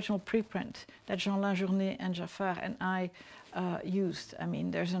not the original preprint that Jean Lajournée and Jaffar and I used. I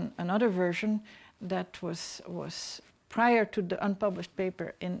mean, there's another version that was prior to the unpublished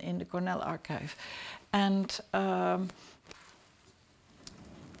paper in the Cornell archive. And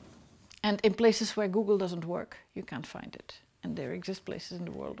in places where Google doesn't work, you can't find it. And there exist places in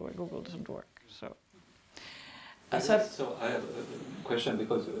the world where Google doesn't work. So I have a question,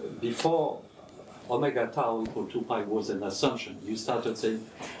 because before omega tau equal 2 pi was an assumption. You started saying,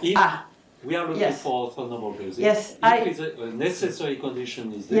 if we are looking for orthonormal basis, if a necessary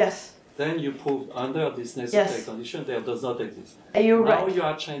condition is this, then you prove under this necessary condition there does not exist. You're now right. You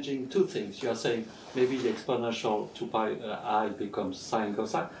are changing two things. You are saying maybe the exponential 2 pi I becomes sine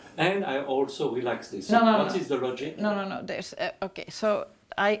cosine, and I also relax this. So what is the logic? No. There's okay. So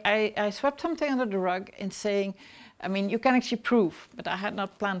I swept something under the rug in saying, I mean, you can actually prove, but I had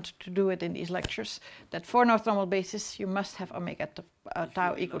not planned to do it in these lectures, that for an orthonormal basis, you must have omega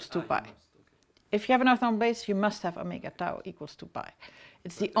tau equals 2 pi. If you have an orthonormal basis, you must have omega tau equals 2 pi.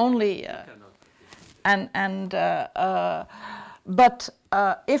 It's the only, but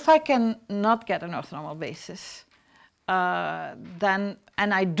if I can not get an orthonormal basis, then,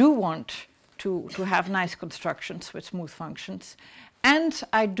 and I do want to have nice constructions with smooth functions, and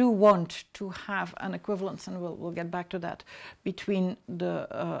I do want to have an equivalence, and we'll get back to that, between the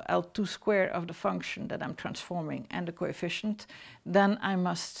L2 square of the function that I'm transforming and the coefficient, then I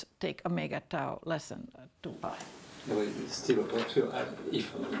must take omega tau less than 2 pi. Still,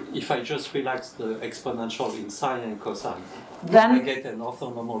 if I just relax the exponential in sine and cosine, then I get an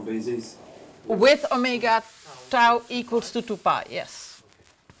orthonormal basis with omega tau equals to 2 pi, yes.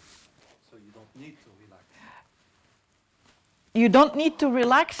 So you don't need to relax. You don't need to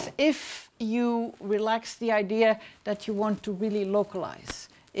relax if you relax the idea that you want to really localize.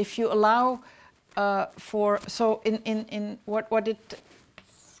 If you allow so in what it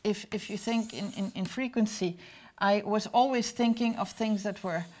if you think in frequency, I was always thinking of things that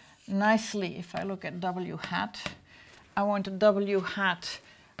were nicely, if I look at W hat, I want a W hat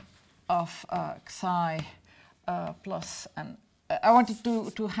of psi plus, and I wanted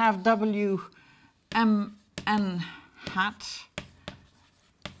to have W m n hat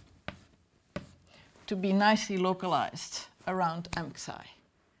to be nicely localized around m psi.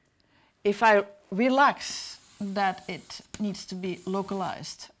 If I relax that it needs to be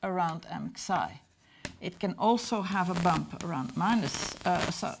localized around m psi, it can also have a bump around minus,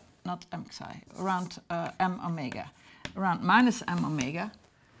 not m psi, around m omega, around minus m omega,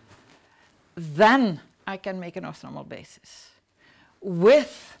 then I can make an orthonormal basis.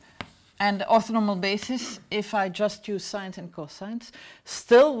 And the orthonormal basis, if I just use sines and cosines,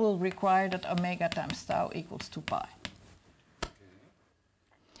 still will require that omega times tau equals 2 pi.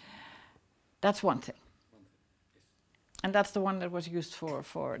 That's one thing. And that's the one that was used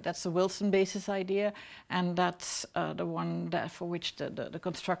that's the Wilson basis idea, and that's the one for which the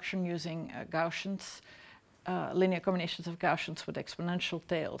construction using Gaussians, linear combinations of Gaussians with exponential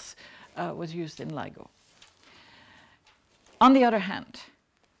tails was used in LIGO. On the other hand,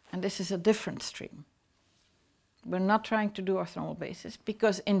 and this is a different stream, we're not trying to do orthonormal basis,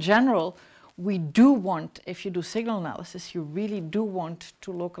 because in general, we do want, if you do signal analysis, you really do want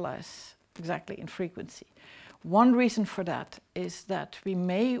to localize exactly in frequency. One reason for that is that we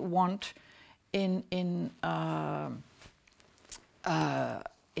may want to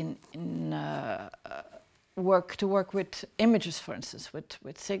work with images, for instance,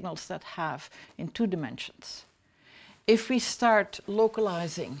 with signals that have in 2 dimensions. If we start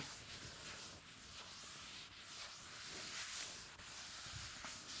localizing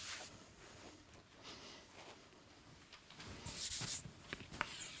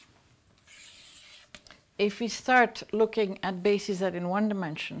if we start looking at bases that in 1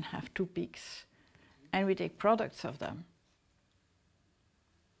 dimension have 2 peaks, and we take products of them,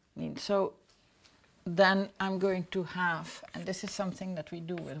 so then I'm going to have, and this is something that we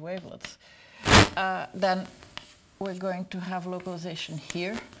do with wavelets, then we're going to have localization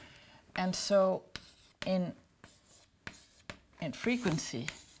here. And so in frequency,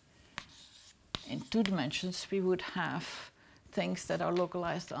 in 2 dimensions, we would have things that are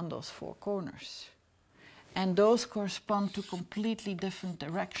localized on those 4 corners. And those correspond to completely different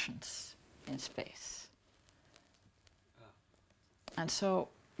directions in space. And so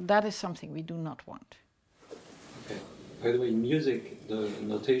that is something we do not want. Okay. By the way, in music, the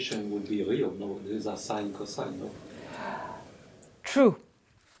notation would be real. No, these are sine, cosine, no? True.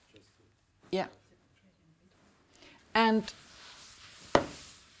 Yeah. And,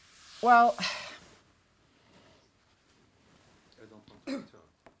 well,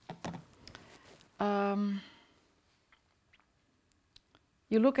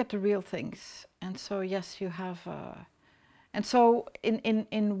 you look at the real things, and so yes, you have, and so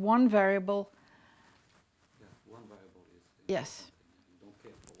in one variable. Yeah, one variable is. Yes. You don't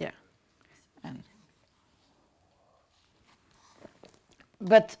care for. Yeah. And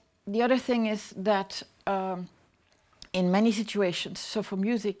but the other thing is that in many situations, so for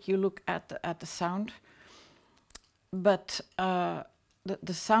music you look at the sound, but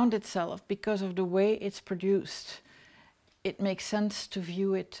the sound itself, because of the way it's produced, it makes sense to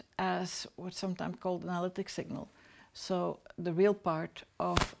view it as what's sometimes called an analytic signal. So the real part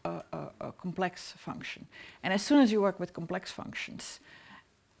of a complex function. And as soon as you work with complex functions,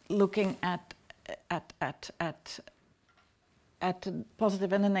 looking at the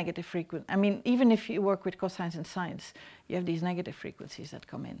positive and the negative frequency, I mean, even if you work with cosines and sines, you have these negative frequencies that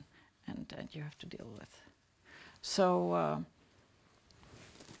come in and you have to deal with. So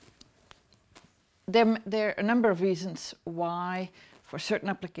there are a number of reasons why, for certain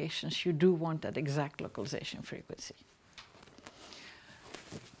applications, you do want that exact localization frequency.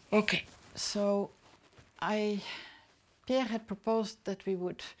 Okay, so Pierre had proposed that we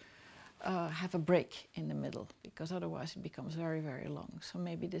would have a break in the middle, because otherwise it becomes very, very long. So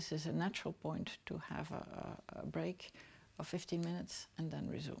maybe this is a natural point to have a break of 15 minutes and then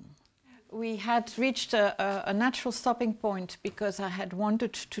resume. We had reached a natural stopping point because I had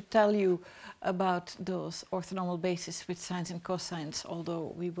wanted to tell you about those orthonormal bases with sines and cosines,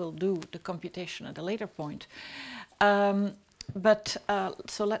 although we will do the computation at a later point. So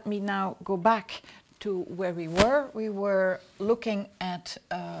let me now go back to where we were. We were looking at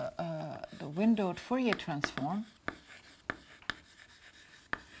the windowed Fourier transform.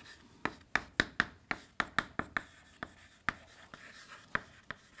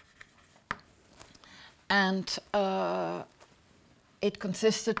 And it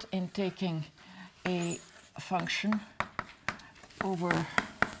consisted in taking a function over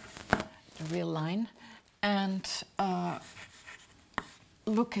the real line, and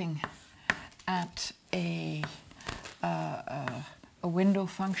looking at a window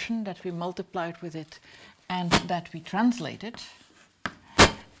function that we multiplied with it and that we translated.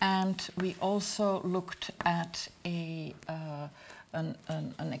 And we also looked at an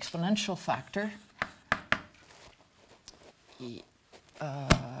exponential factor.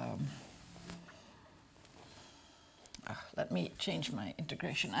 Let me change my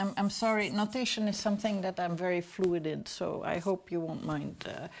integration. I'm sorry, notation is something that I'm very fluid in, so I hope you won't mind.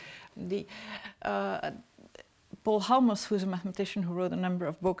 Paul Halmos, who's a mathematician who wrote a number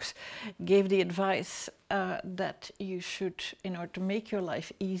of books, gave the advice that you should, in order to make your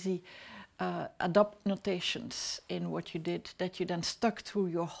life easy, adopt notations in what you did that you then stuck through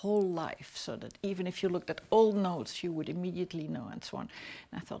your whole life, so that even if you looked at old notes, you would immediately know, and so on.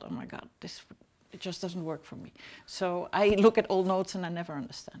 And I thought, oh my God, it just doesn't work for me. So I look at old notes and I never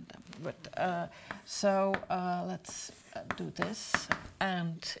understand them. But let's do this.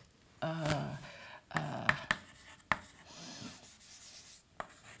 And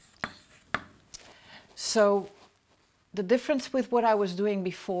so the difference with what I was doing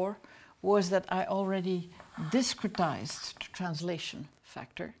before was that I already discretized the translation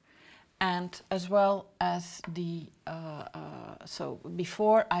factor, and as well as the, so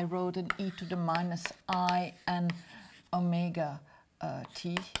before I wrote an e to the minus I and omega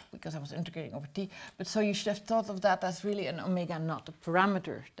t, because I was integrating over t, but so you should have thought of that as really an omega naught, a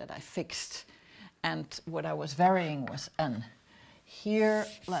parameter that I fixed, and what I was varying was n. Here,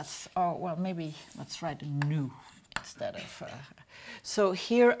 maybe let's write a nu instead of, so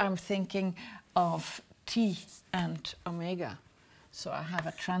here I'm thinking of t and omega. So I have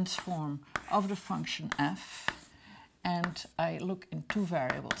a transform of the function f, and I look in two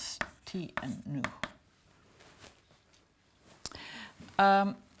variables, t and nu.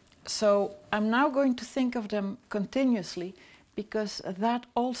 So I'm now going to think of them continuously, because that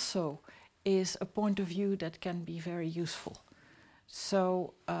also is a point of view that can be very useful.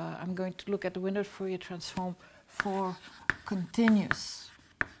 So I'm going to look at the window Fourier transform for continuous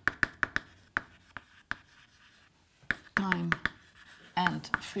time and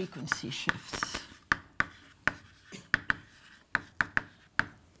frequency shifts.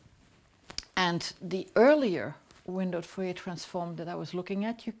 And the earlier windowed Fourier transform that I was looking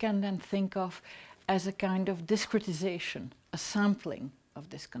at, you can then think of as a kind of discretization, a sampling of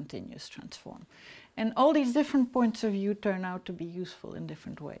this continuous transform. And all these different points of view turn out to be useful in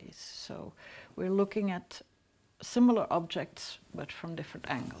different ways. So we're looking at similar objects, but from different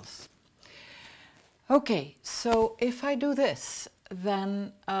angles. Okay, so if I do this,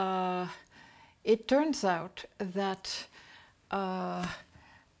 then it turns out that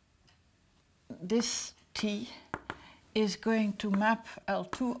this t is going to map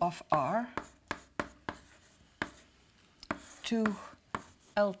L2 of R to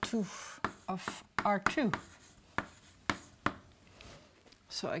L2 of R2.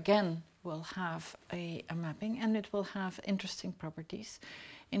 So again, we'll have a mapping, and it will have interesting properties.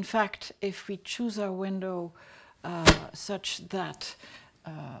 In fact, if we choose our window such that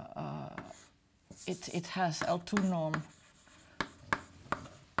it has L2 norm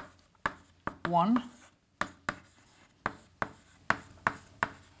 1,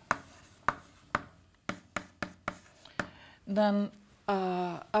 then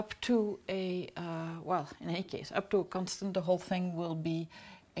up to a, well, in any case, up to a constant, the whole thing will be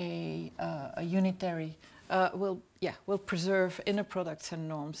a unitary, will preserve inner products and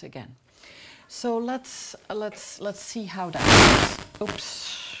norms again. So let's see how that works.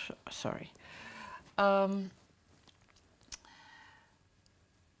 Oops, sorry.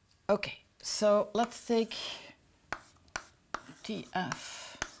 Okay, so let's take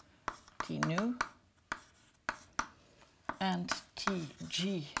TF, T nu, and TG,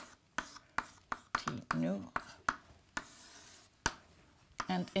 T nu,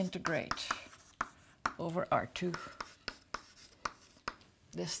 and integrate over R2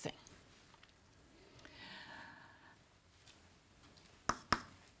 this thing.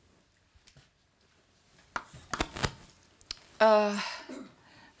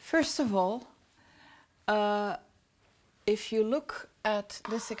 First of all, if you look at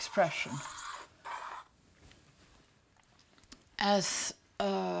this expression as,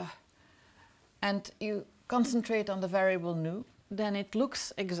 and you concentrate on the variable nu, then it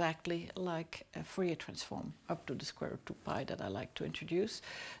looks exactly like a Fourier transform up to the square root 2 pi that I like to introduce.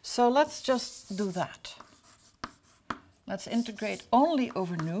 So let's just do that. Let's integrate only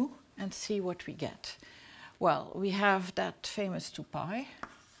over nu and see what we get. Well, we have that famous 2 pi.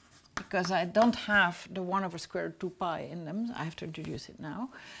 Because I don't have the 1 over square root 2 pi in them, I have to introduce it now.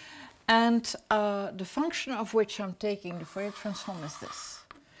 And the function of which I'm taking the Fourier transform is this.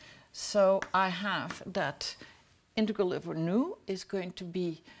 So I have that integral over nu is going to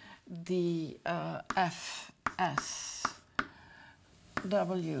be the fs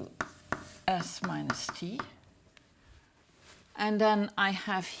w s minus t. And then I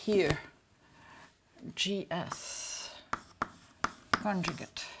have here gs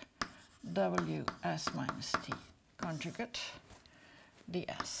conjugate w s minus t conjugate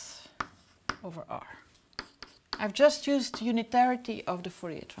ds over r. I've just used unitarity of the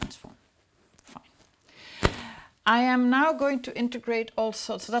Fourier transform. Fine. I am now going to integrate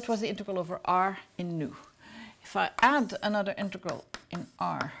also, so that was the integral over r in nu. If I add another integral in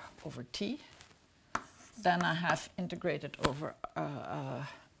r over t, then I have integrated over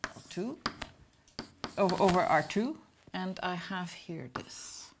L2, over R2, and I have here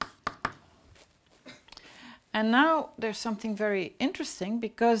this. And now there's something very interesting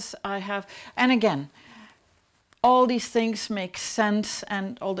because I have, and again, all these things make sense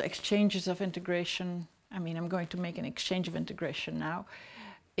and all the exchanges of integration, I mean, I'm going to make an exchange of integration now,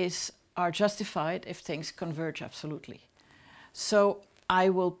 are justified if things converge absolutely. So I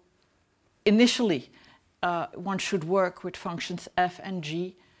will initially, one should work with functions f and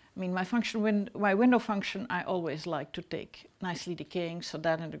g. I mean, my window function, I always like to take nicely decaying, so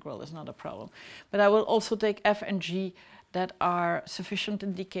that integral is not a problem. But I will also take f and g that are sufficient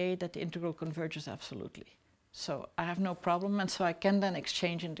in decay that the integral converges absolutely. So I have no problem, and so I can then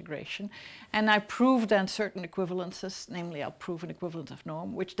exchange integration. And I prove then certain equivalences, namely I'll prove an equivalence of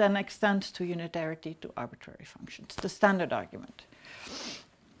norm, which then extends to unitarity to arbitrary functions, the standard argument.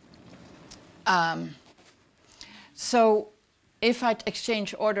 So if I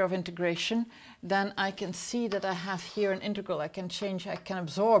exchange order of integration, then I can see that I have here an integral. I can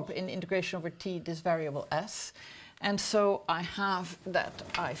absorb in integration over t this variable s. And so I have that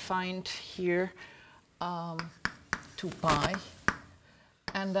I find here 2 pi,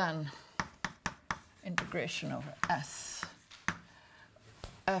 and then integration over s,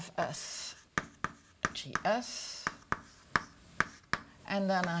 fs gs, and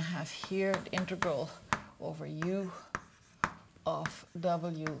then I have here the integral over u of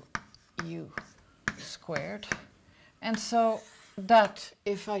w u squared. And so that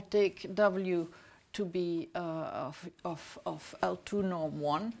if I take w to be of L2 norm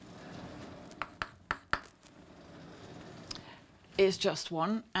 1, is just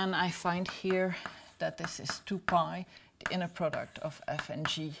 1, and I find here that this is 2 pi, the inner product of f and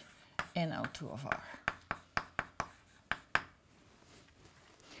g in L2 of r.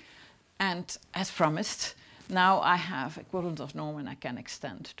 And as promised, now I have equivalence of norm and I can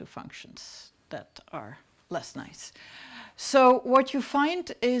extend to functions that are less nice. So what you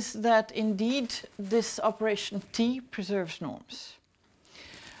find is that indeed this operation t preserves norms.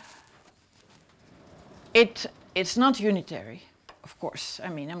 It's not unitary, of course. I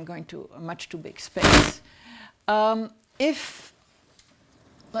mean, I'm going to a much too big space. Let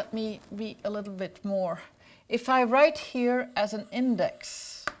me be a little bit more. If I write here as an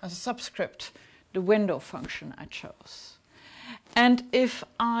index, as a subscript, the window function I chose, and if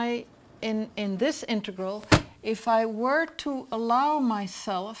I, in this integral, if I were to allow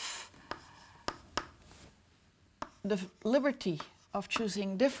myself the liberty of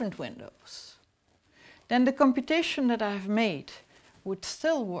choosing different windows, then the computation that I've made would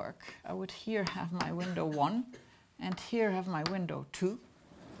still work. I would here have my window 1 and here have my window 2.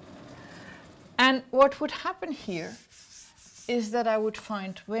 And what would happen here is that I would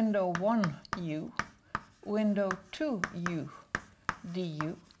find window 1u, window 2u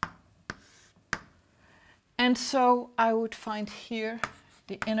du. And so I would find here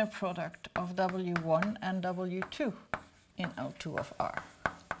the inner product of w1 and w2 in L2 of r.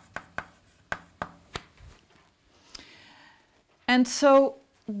 And so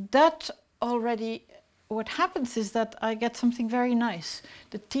that already, what happens is that I get something very nice.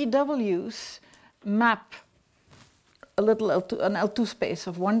 The TWs map a little L2, an L2 space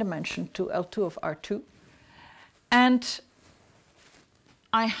of 1 dimension to L2 of R2. And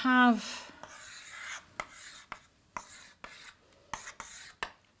I have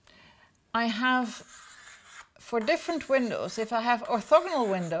for different windows, if I have orthogonal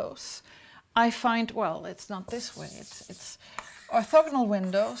windows, I find, well, it's not this way, it's orthogonal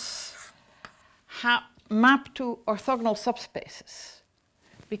windows map to orthogonal subspaces.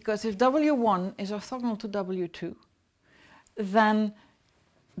 Because if W1 is orthogonal to W2, then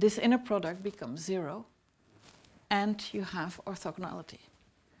this inner product becomes 0, and you have orthogonality.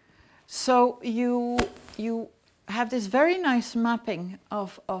 So you have this very nice mapping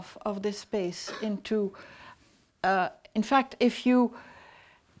of this space into, in fact, if you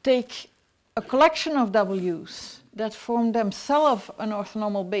take a collection of W's that form themselves an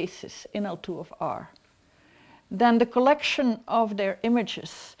orthonormal basis in L2 of R, then the collection of their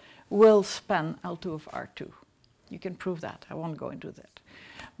images will span L2 of R2. You can prove that. I won't go into that.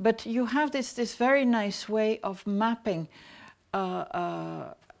 But you have this very nice way of mapping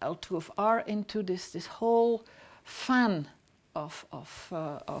L2 of R into this whole fan of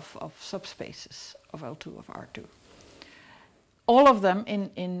subspaces of L2 of R2. All of them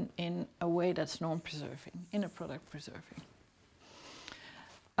in a way that's norm-preserving, inner product preserving.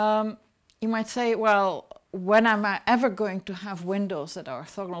 You might say, well, when am I ever going to have windows that are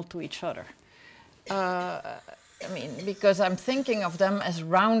orthogonal to each other? I mean, because I'm thinking of them as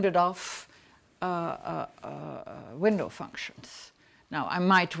rounded off window functions. Now, I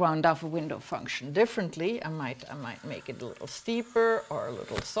might round off a window function differently. I might make it a little steeper or a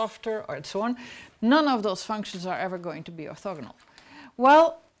little softer or so on. None of those functions are ever going to be orthogonal.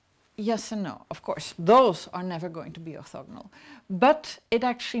 Well, yes and no. Of course, those are never going to be orthogonal. But it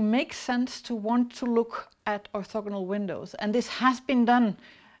actually makes sense to want to look at orthogonal windows. And this has been done,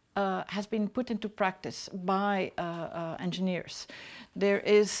 has been put into practice by engineers. There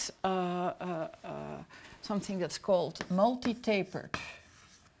is something that's called multi-tapered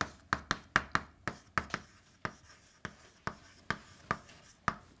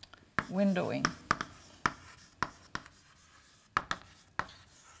windowing.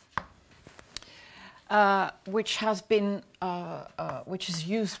 Which has been,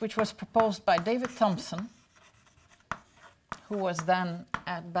 which was proposed by David Thompson, who was then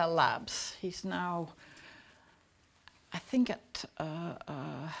at Bell Labs. He's now, I think, at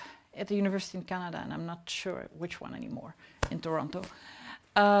the University in Canada, and I'm not sure which one anymore, in Toronto,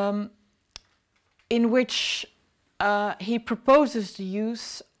 in which he proposes the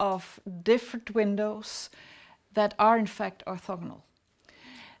use of different windows that are in fact orthogonal.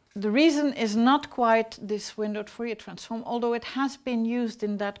 The reason is not quite this windowed Fourier transform, although it has been used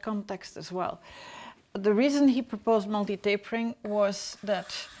in that context as well. The reason he proposed multi-tapering was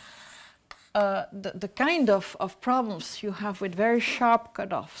that the kind of problems you have with very sharp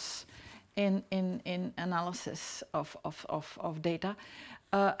cutoffs in analysis of data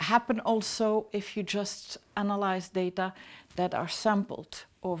happen also if you just analyze data that are sampled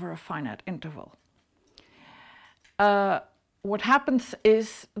over a finite interval. What happens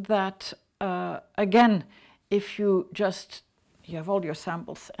is that, again, if you have all your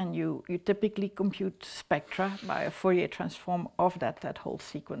samples and you typically compute spectra by a Fourier transform of that whole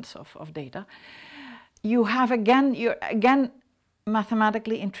sequence of data, you're again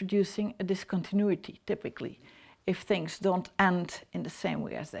mathematically introducing a discontinuity, typically, if things don't end in the same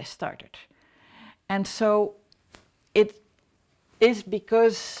way as they started. And so it is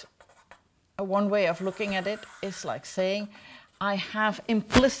because one way of looking at it is like saying, I have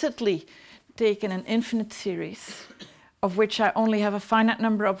implicitly taken an infinite series of which I only have a finite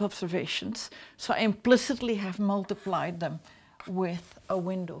number of observations, so I implicitly have multiplied them with a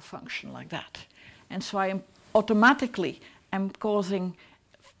window function like that. And so I automatically am causing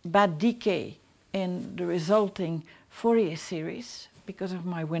bad decay in the resulting Fourier series because of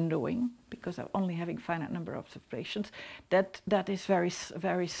my windowing, because I'm only having finite number of observations. That is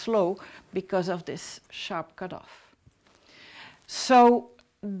very slow because of this sharp cutoff. So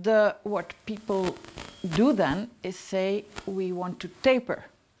what people do then is say we want to taper.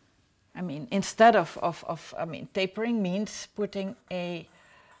 I mean, instead of tapering means putting a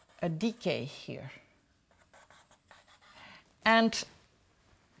decay here. And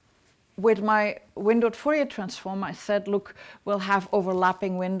with my windowed Fourier transform, I said, look, we'll have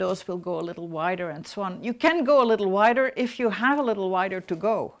overlapping windows, we'll go a little wider and so on. You can go a little wider if you have a little wider to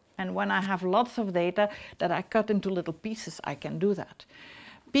go. And when I have lots of data that I cut into little pieces, I can do that.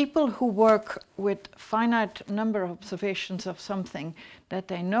 People who work with finite number of observations of something that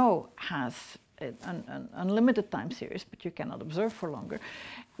they know has an unlimited time series, but you cannot observe for longer,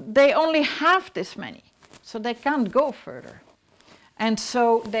 they only have this many, so they can't go further. And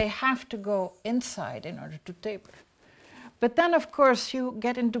so they have to go inside in order to taper. But then, of course, you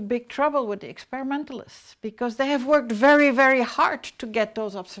get into big trouble with the experimentalists because they have worked very, very hard to get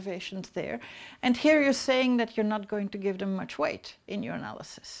those observations there. And here you're saying that you're not going to give them much weight in your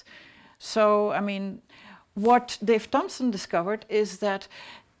analysis. So, I mean, what Dave Thompson discovered is that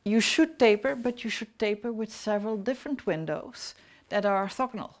you should taper, but you should taper with several different windows that are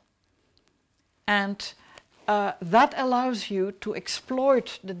orthogonal. And that allows you to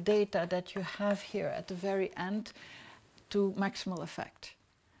exploit the data that you have here at the very end to maximal effect.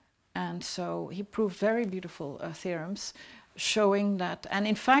 And so he proved very beautiful theorems showing that, and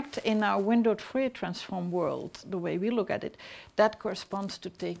in fact in our windowed Fourier transform world, the way we look at it, that corresponds to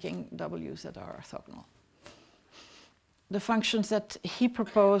taking W's that are orthogonal. The functions that he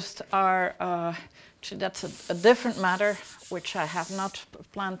proposed are, actually that's a different matter, which I have not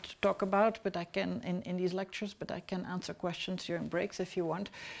planned to talk about, but I can, in these lectures, but I can answer questions during breaks if you want.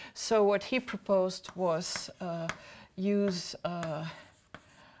 So what he proposed was use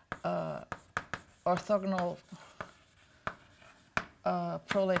orthogonal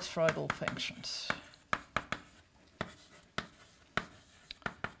Prolate-Freudel functions.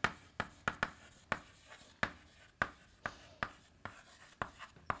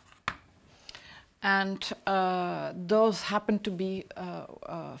 And those happen to be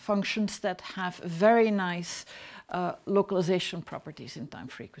functions that have very nice localization properties in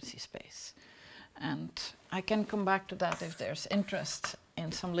time-frequency space. And I can come back to that if there's interest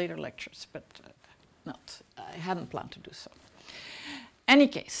in some later lectures, but I hadn't planned to do so. Any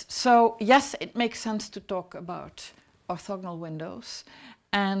case, so yes, it makes sense to talk about orthogonal windows,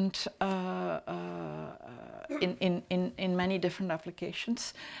 and in many different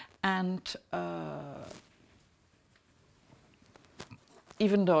applications, and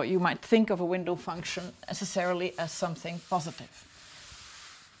even though you might think of a window function necessarily as something positive.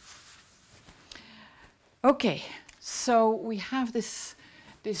 Okay, so we have this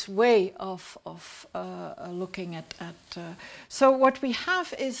way of looking at so what we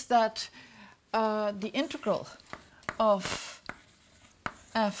have is that the integral of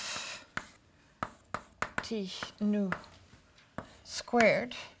f t nu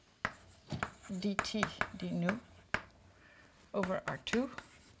squared dt d nu over R2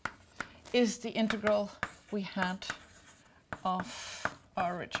 is the integral we had of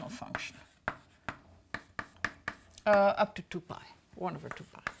our original function up to 2 pi. 1 over 2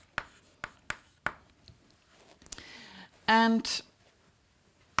 pi. And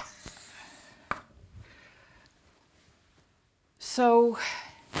so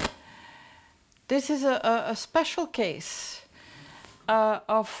this is a special case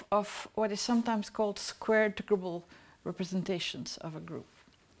of what is sometimes called square integrable representations of a group.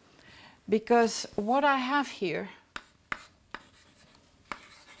 Because what I have here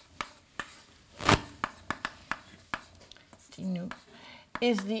d nu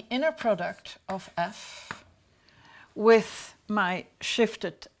is the inner product of f with my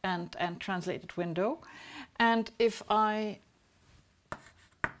shifted and translated window. And if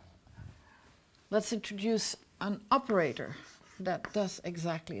let's introduce an operator that does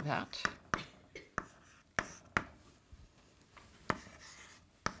exactly that.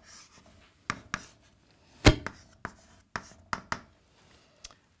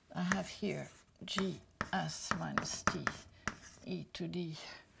 I have here gs minus t e to d.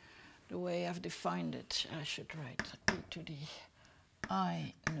 The way I've defined it, I should write e to d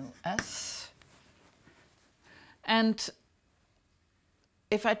I nu s. And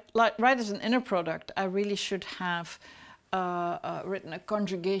if I write as an inner product, I really should have written a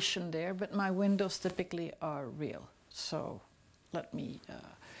conjugation there, but my windows typically are real. So let me,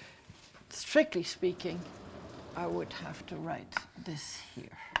 strictly speaking, I would have to write this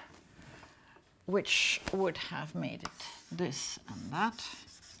here, which would have made it this and that.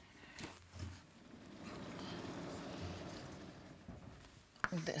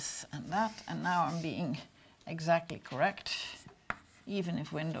 This and that, and now I'm being exactly correct, even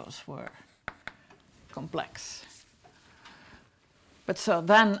if windows were complex. But so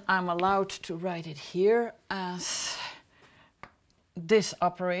then I'm allowed to write it here as this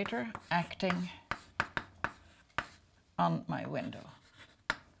operator acting on my window,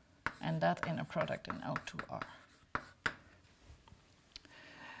 and that inner product in L2R.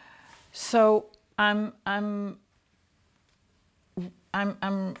 So I'm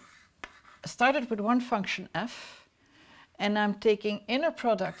started with one function f, and I'm taking inner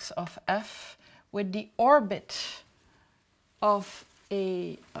products of f with the orbit of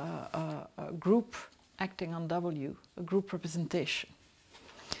a group acting on W, a group representation.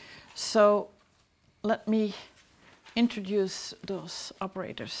 So let me introduce those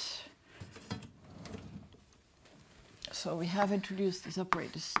operators. So we have introduced these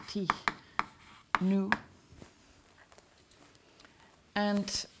operators t nu,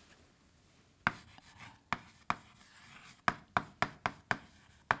 and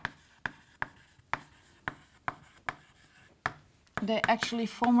they actually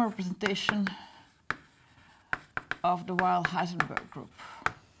form a representation of the Weil-Heisenberg group.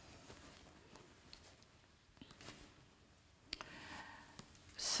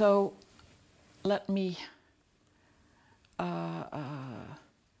 So let me,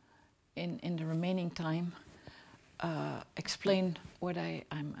 in the remaining time, explain what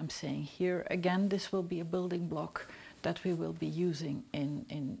I'm saying here. Again, this will be a building block that we will be using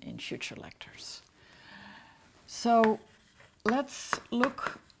in future lectures. So let's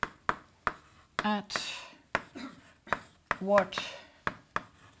look at what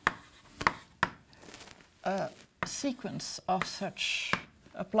a sequence of such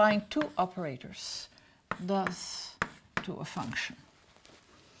applying two operators does to a function.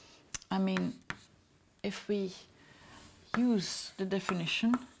 I mean, if we use the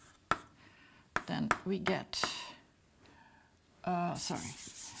definition, then we get,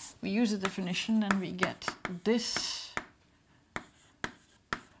 we use the definition and we get this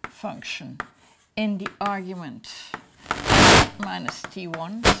function in the argument minus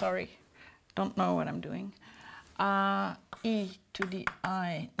t1, sorry, don't know what I'm doing, e to the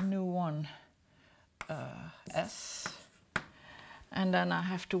I nu 1 s, and then I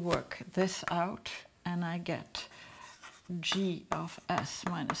have to work this out and I get g of s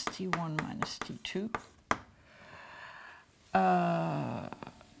minus t1 minus t2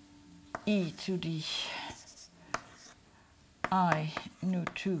 e to the I nu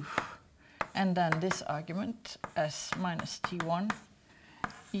 2, and then this argument s minus t1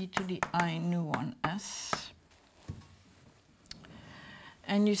 e to the I nu 1 s.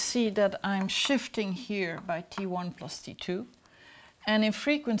 And you see that I'm shifting here by t1 plus t2. And in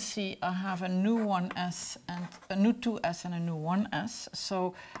frequency, I have a nu 1s and a nu 2s and a nu 1s.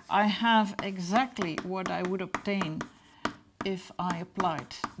 So I have exactly what I would obtain if I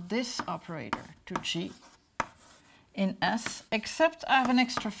applied this operator to g in s, except I have an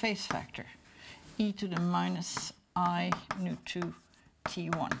extra phase factor, e to the minus I nu 2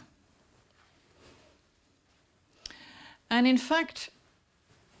 t1. And in fact,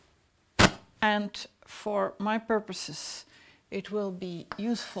 and for my purposes, it will be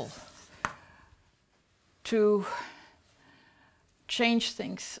useful to change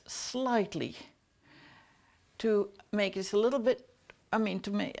things slightly to make this a little bit, I mean,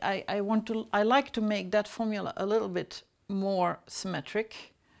 to make, I like to make that formula a little bit more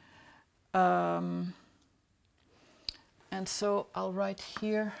symmetric. And so I'll write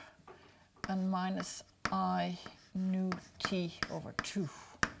here and minus I nu t over 2.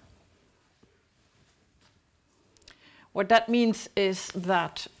 What that means is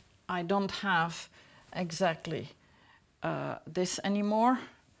that I don't have exactly this anymore.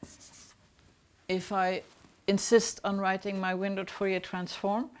 If I insist on writing my windowed Fourier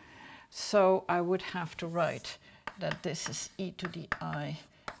transform, so I would have to write that this is e to the I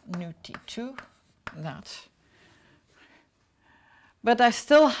nu t2, that. But I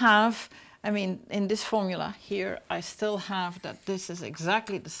still have, I mean, in this formula here, I still have that this is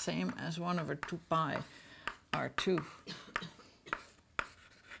exactly the same as 1 over 2 pi r2.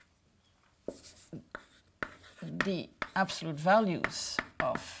 The absolute values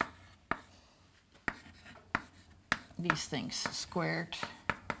of these things squared,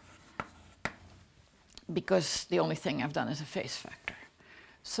 because the only thing I've done is a phase factor.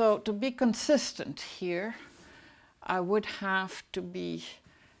 So to be consistent here, I would have to be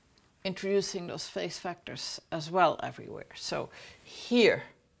introducing those phase factors as well everywhere. So here,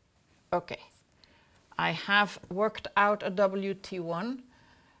 okay, I have worked out a WT1.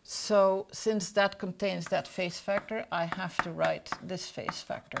 So since that contains that phase factor, I have to write this phase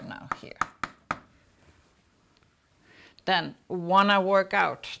factor now here. Then when I work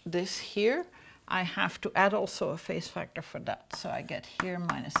out this here, I have to add also a phase factor for that. So I get here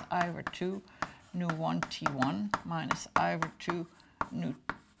minus I over 2 nu 1 t1 minus I over 2 nu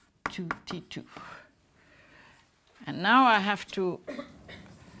 2 t2. And now I have to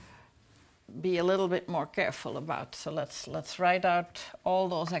be a little bit more careful about, so let's write out all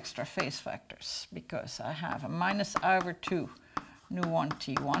those extra phase factors, because I have a minus I over 2 nu 1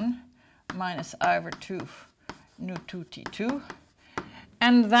 t1 minus I over 2 nu 2 t2.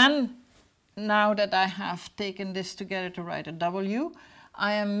 And then, now that I have taken this together to write a W,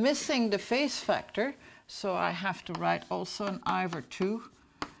 I am missing the phase factor, so I have to write also an I over 2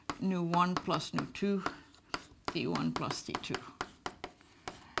 nu 1 plus nu 2 t1 plus t2.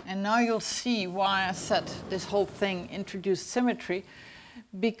 And now you'll see why I said this whole thing introduced symmetry,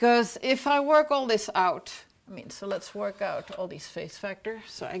 because if I work all this out, I mean, so let's work out all these phase factors.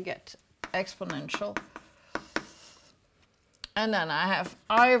 So I get exponential, and then I have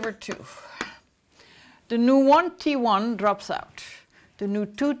I over 2. The nu 1 t1 drops out. The nu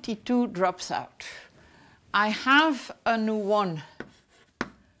 2 t2 drops out. I have a nu 1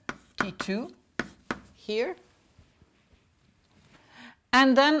 t2 here.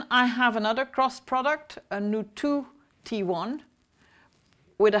 And then I have another cross product, a nu 2 t1,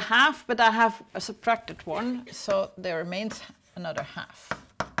 with a half, but I have subtracted one, so there remains another half.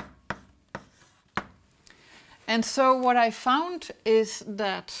 And so what I found is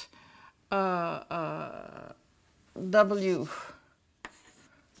that W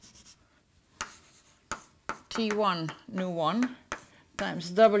T1 nu 1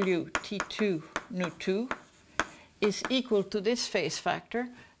 times W T2 nu 2 is equal to this phase factor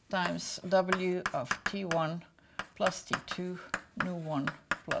times W of T1 plus T2 nu 1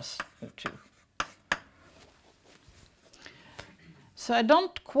 plus nu 2. So I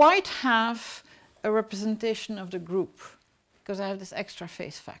don't quite have a representation of the group because I have this extra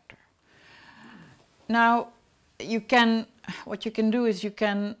phase factor. Now, what you can do is you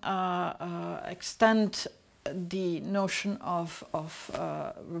can extend the notion of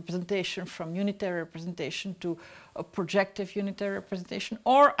representation from unitary representation to a projective unitary representation,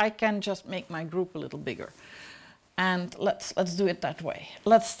 or I can just make my group a little bigger. And let's do it that way.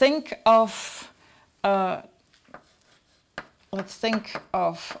 Let's think of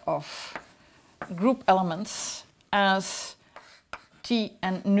group elements as T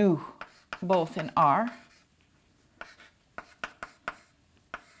and nu both in R,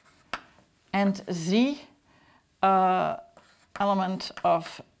 and Z element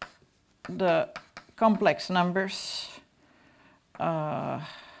of the complex numbers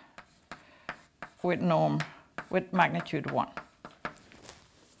with norm with magnitude 1,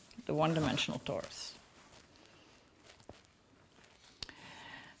 the one-dimensional torus.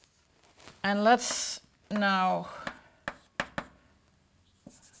 And let's now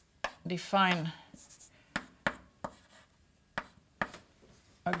define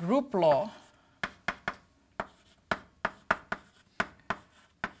a group law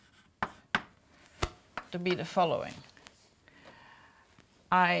to be the following.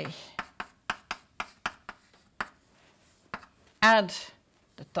 I add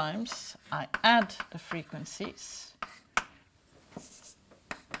the times, I add the frequencies,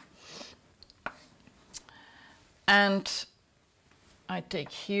 and I take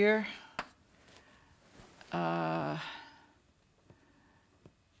here a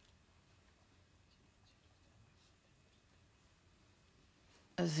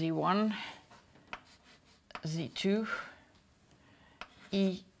Z1, Z2,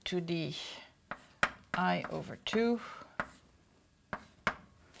 e to the I over 2,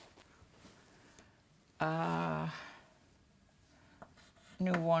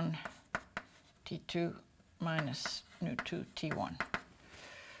 nu 1 T2 minus nu 2 T1.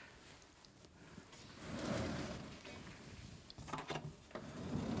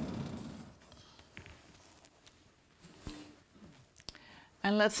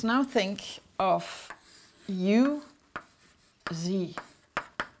 And let's now think of U, Z,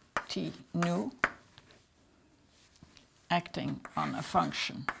 T, nu acting on a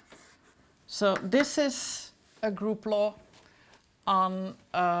function. So this is a group law on,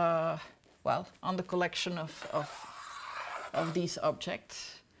 well, on the collection of these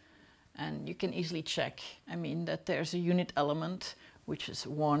objects. And you can easily check, I mean, that there's a unit element, which is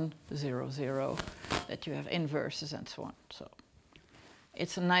 1, 0, 0, that you have inverses and so on. So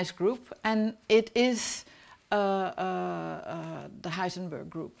it's a nice group, and it is the Heisenberg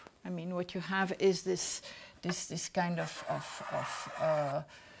group. I mean, what you have is this kind of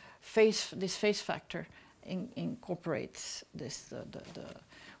phase factor incorporates this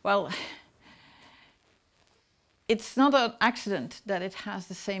well. It's not an accident that it has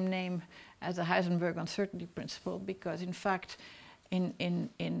the same name as the Heisenberg uncertainty principle, because in fact,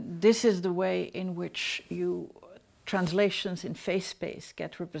 this is the way in which translations in phase space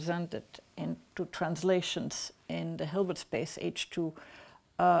get represented into translations in the Hilbert space H2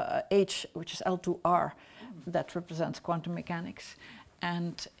 H, which is L2R, that represents quantum mechanics,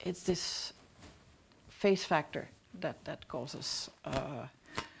 and it's this phase factor that causes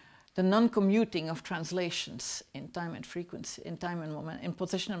the non-commuting of translations in time and frequency, in time and moment, in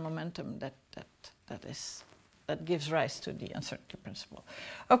position and momentum that gives rise to the uncertainty principle.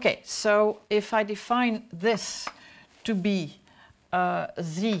 Okay, so if I define this to be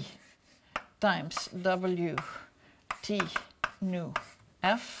Z times W T nu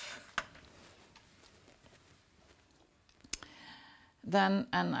F, then,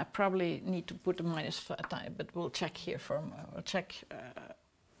 and I probably need to put a minus, but we'll check here we'll check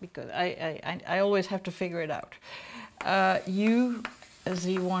because I always have to figure it out. U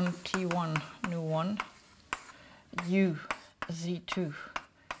Z1 T1 nu 1, U Z2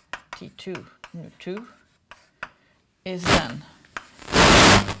 T2 nu 2 is then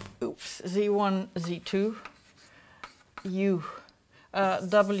Z1 Z2 U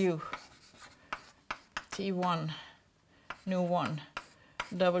W T1 nu 1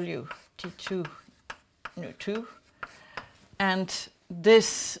 W T2 nu 2. And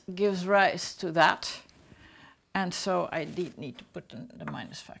this gives rise to that. And so I need to put the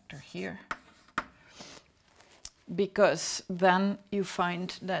minus factor here. Because then you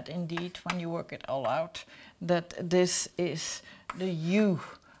find that indeed, when you work it all out, that this is the U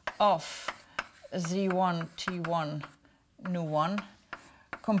of Z1 T1 nu 1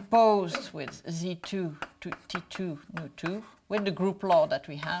 composed with Z2 to T2 nu 2 with the group law that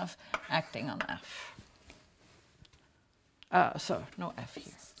we have acting on F. So no F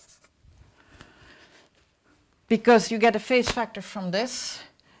here. Because you get a phase factor from this,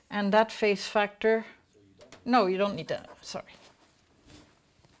 and that phase factor, no, you don't need that, sorry.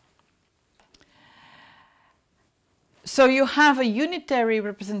 So you have a unitary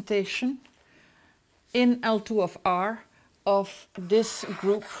representation in L2 of R of this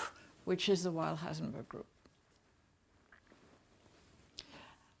group, which is the Weil-Heisenberg group.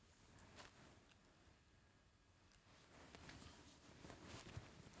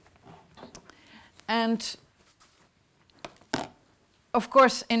 And of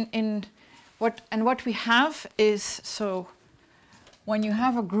course, what we have is, so when you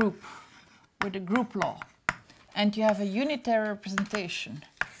have a group with a group law, and you have a unitary representation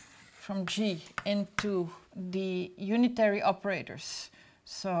from G into the unitary operators,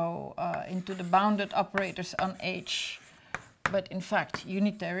 so into the bounded operators on H, but in fact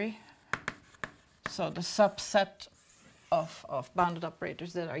unitary, so the subset of bounded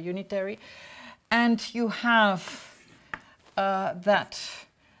operators that are unitary, and you have that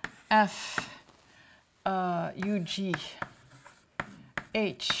F UG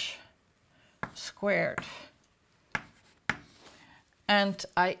H squared, and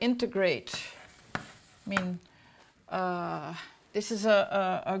I integrate, this is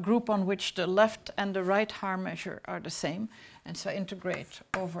a group on which the left and the right Haar measure are the same, and so I integrate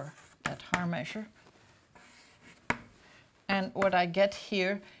over that Haar measure. And what I get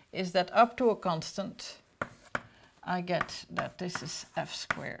here is that up to a constant, I get that this is F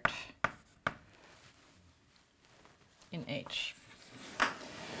squared in H.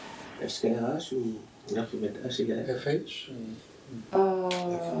 F squared H ou je vais mettre H égale FH and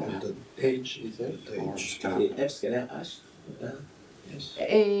H is F. et F squared H. Yes.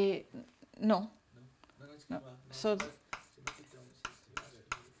 No. No. So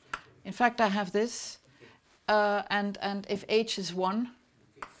in fact, I have this, and if H is 1,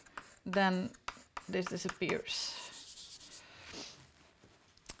 then this disappears.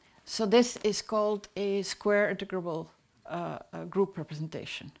 So this is called a square integrable group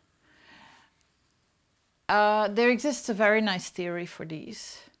representation. There exists a very nice theory for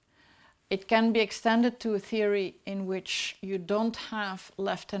these. It can be extended to a theory in which you don't have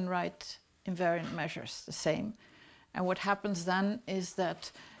left and right invariant measures the same. And what happens then is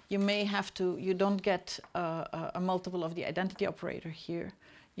that you may have to, you don't get a multiple of the identity operator here.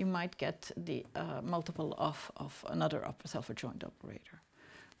 You might get the multiple of another self-adjoint operator.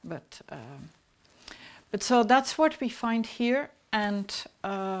 But so that's what we find here, and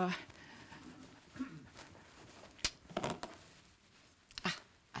I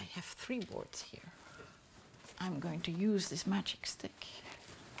have 3 boards here. I'm going to use this magic stick.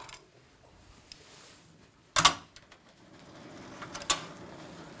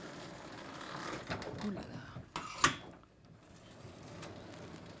 Ooh la la.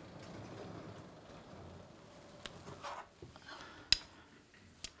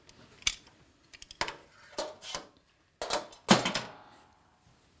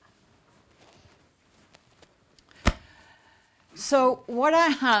 So what I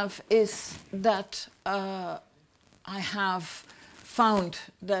have is that I have found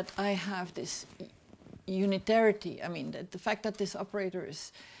that I have this unitarity. I mean, the fact that this operator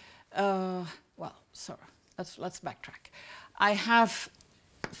is, well, sorry, let's backtrack. I have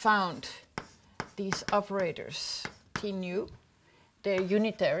found these operators T nu, they're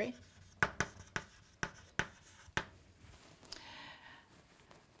unitary.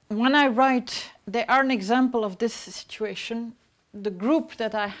 When I write, they are an example of this situation. The group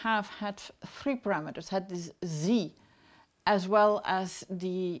that I have had 3 parameters, had this Z as well as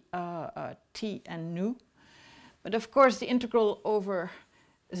the T and nu. But of course the integral over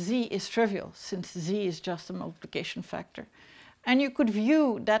Z is trivial, since Z is just a multiplication factor. And you could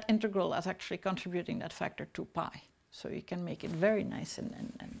view that integral as actually contributing that factor to pi. So you can make it very nice and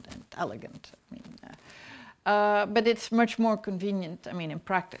elegant. I mean, but it's much more convenient, I mean, in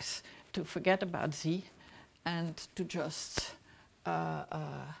practice, to forget about Z and to just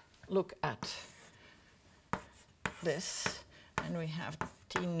look at this, and we have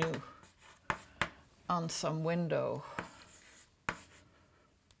T nu on some window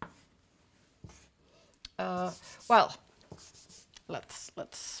well, let's.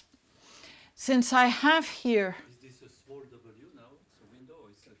 Since I have here. Is this a small W now? It's a window or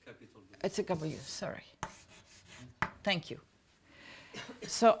it's a capital W? It's a W. Sorry. Thank you.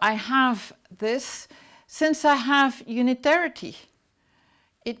 So I have this. Since I have unitarity,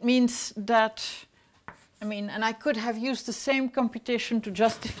 it means that, I mean, and I could have used the same computation to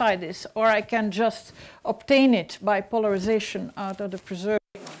justify this, or I can just obtain it by polarization out of the preserving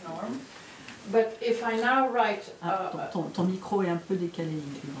norm. But if I now write... ton micro est un peu décalé,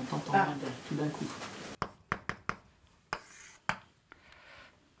 on t'entend bien tout d'un coup.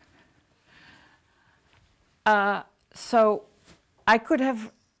 So I could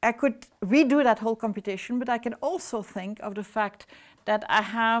redo that whole computation, but I can also think of the fact that I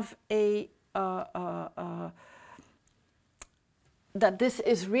have that this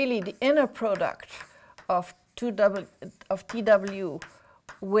is really the inner product of TW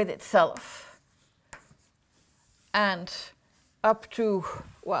with itself, and up to,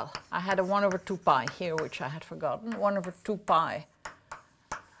 well, I had a 1 over 2 pi here, which I had forgotten, 1 over 2 pi,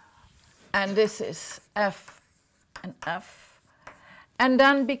 and this is F and F. And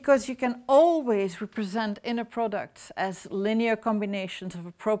then, because you can always represent inner products as linear combinations of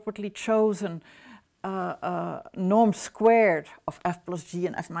appropriately chosen norm squared of F plus G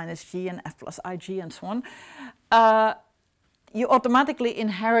and F minus G and F plus IG and so on, you automatically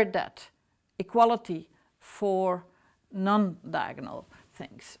inherit that equality for non-diagonal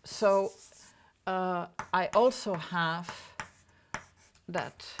things. So I also have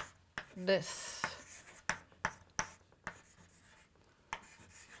that this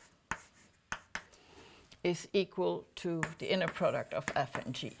is equal to the inner product of F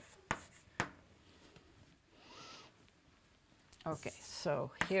and G. Okay, so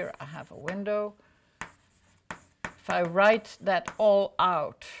here I have a window. If I write that all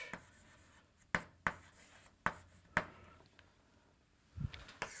out,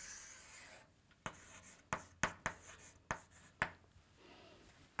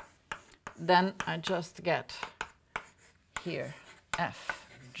 then I just get here F,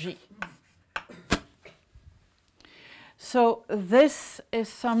 G. So this is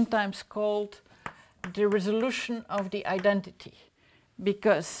sometimes called the resolution of the identity,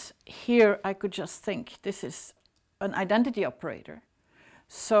 because here I could just think this is an identity operator.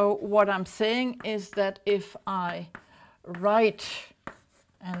 So what I'm saying is that if I write,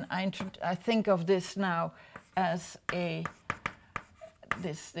 and I think of this now as a,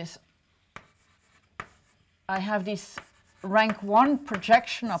 I have these rank 1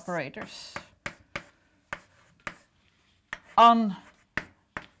 projection operators on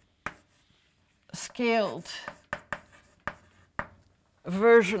scaled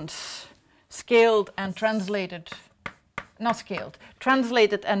versions, scaled and translated, not scaled,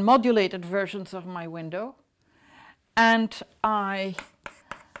 translated and modulated versions of my window. And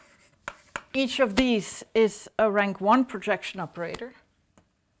each of these is a rank 1 projection operator.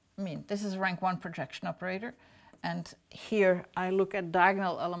 I mean, this is a rank 1 projection operator. And here I look at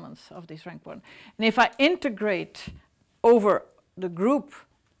diagonal elements of this rank 1. And if I integrate over the group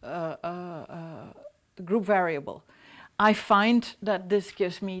variable, I find that this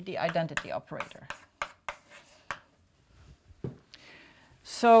gives me the identity operator.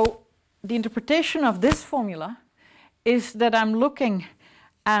 So the interpretation of this formula is that I'm looking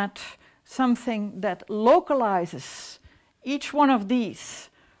at something that localizes, each one of these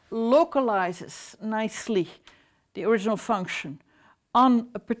localizes nicely the original function on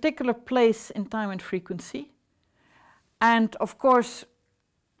a particular place in time and frequency, and of course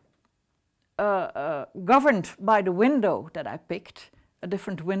governed by the window that I picked. A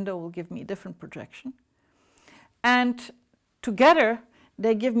different window will give me a different projection. And together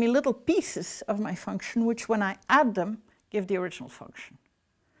they give me little pieces of my function, which when I add them give the original function.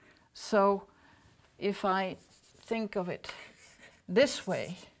 So if I think of it this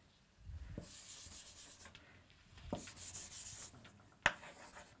way,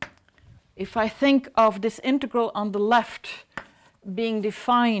 if I think of this integral on the left being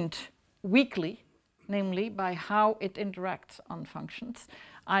defined weakly, namely by how it interacts on functions,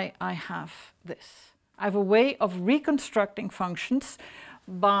 I have this. I have a way of reconstructing functions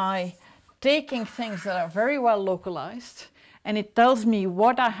by taking things that are very well localized, and it tells me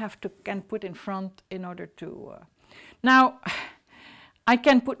what I can put in front in order to... Now, I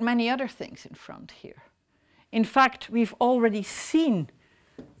can put many other things in front here. In fact, we've already seen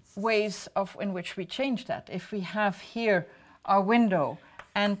ways in which we change that. If we have here our window,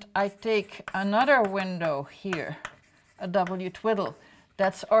 and I take another window here, a W twiddle,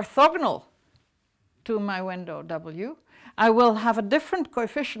 that's orthogonal to my window W, I will have a different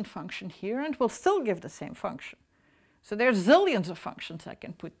coefficient function here and will still give the same function. So there's zillions of functions I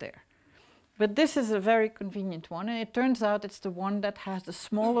can put there. But this is a very convenient one, and it turns out it's the one that has the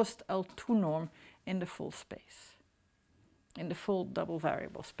smallest L2 norm in the full space, in the full double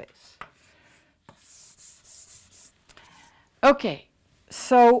variable space. Okay,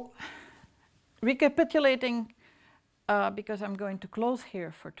 so recapitulating, because I'm going to close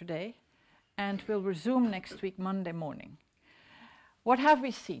here for today, and we'll resume next week, Monday morning. What have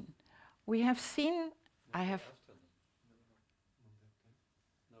we seen? We have seen, I have...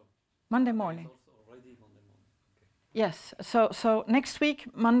 Monday morning. Yes, so next week,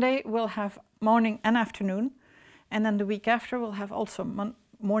 Monday, we'll have morning and afternoon, and then the week after we'll have also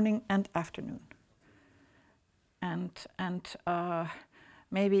morning and afternoon. And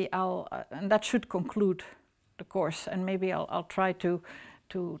maybe and that should conclude the course, and maybe I'll try to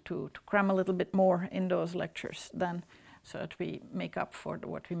cram a little bit more in those lectures then, so that we make up for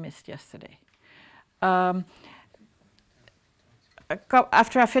what we missed yesterday.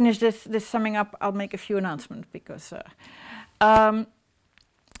 After I finish this summing up, I'll make a few announcements, because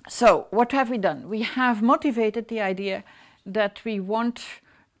so what have we done? We have motivated the idea that we want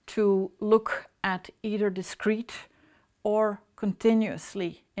to look at either discrete or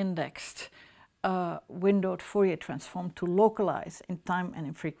continuously indexed windowed Fourier transform to localize in time and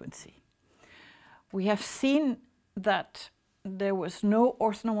in frequency. We have seen that there was no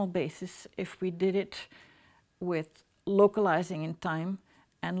orthonormal basis if we did it with localizing in time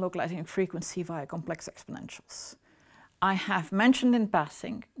and localizing in frequency via complex exponentials. I have mentioned in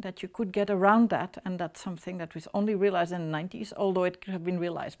passing that you could get around that, and that's something that was only realized in the 90s, although it could have been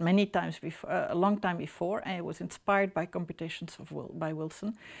realized many times before, a long time before, and it was inspired by computations by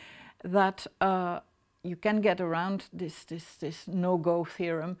Wilson, that you can get around this no-go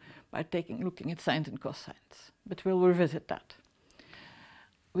theorem by looking at sines and cosines. But we'll revisit that.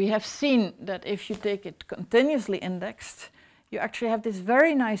 We have seen that if you take it continuously indexed, you actually have this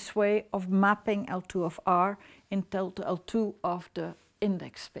very nice way of mapping L2 of R into L2 of the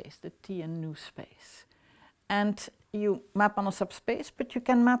index space, the T and nu space. And you map on a subspace, but you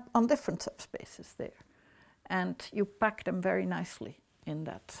can map on different subspaces there. And you pack them very nicely in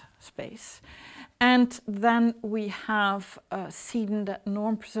that space. And then we have seen that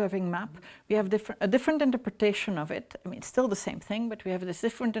norm-preserving map. We have a different interpretation of it. I mean, it's still the same thing, but we have this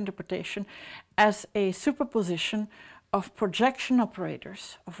different interpretation as a superposition of projection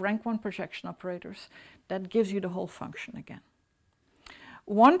operators, of rank 1 projection operators, that gives you the whole function again.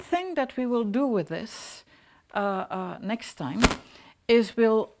 One thing that we will do with this next time is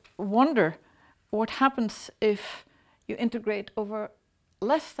we'll wonder what happens if you integrate over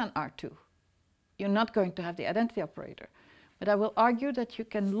less than R2. You're not going to have the identity operator, but I will argue that you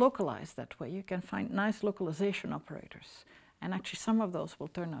can localize that way. You can find nice localization operators, and actually some of those will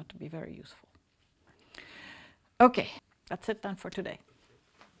turn out to be very useful. Okay, that's it then for today.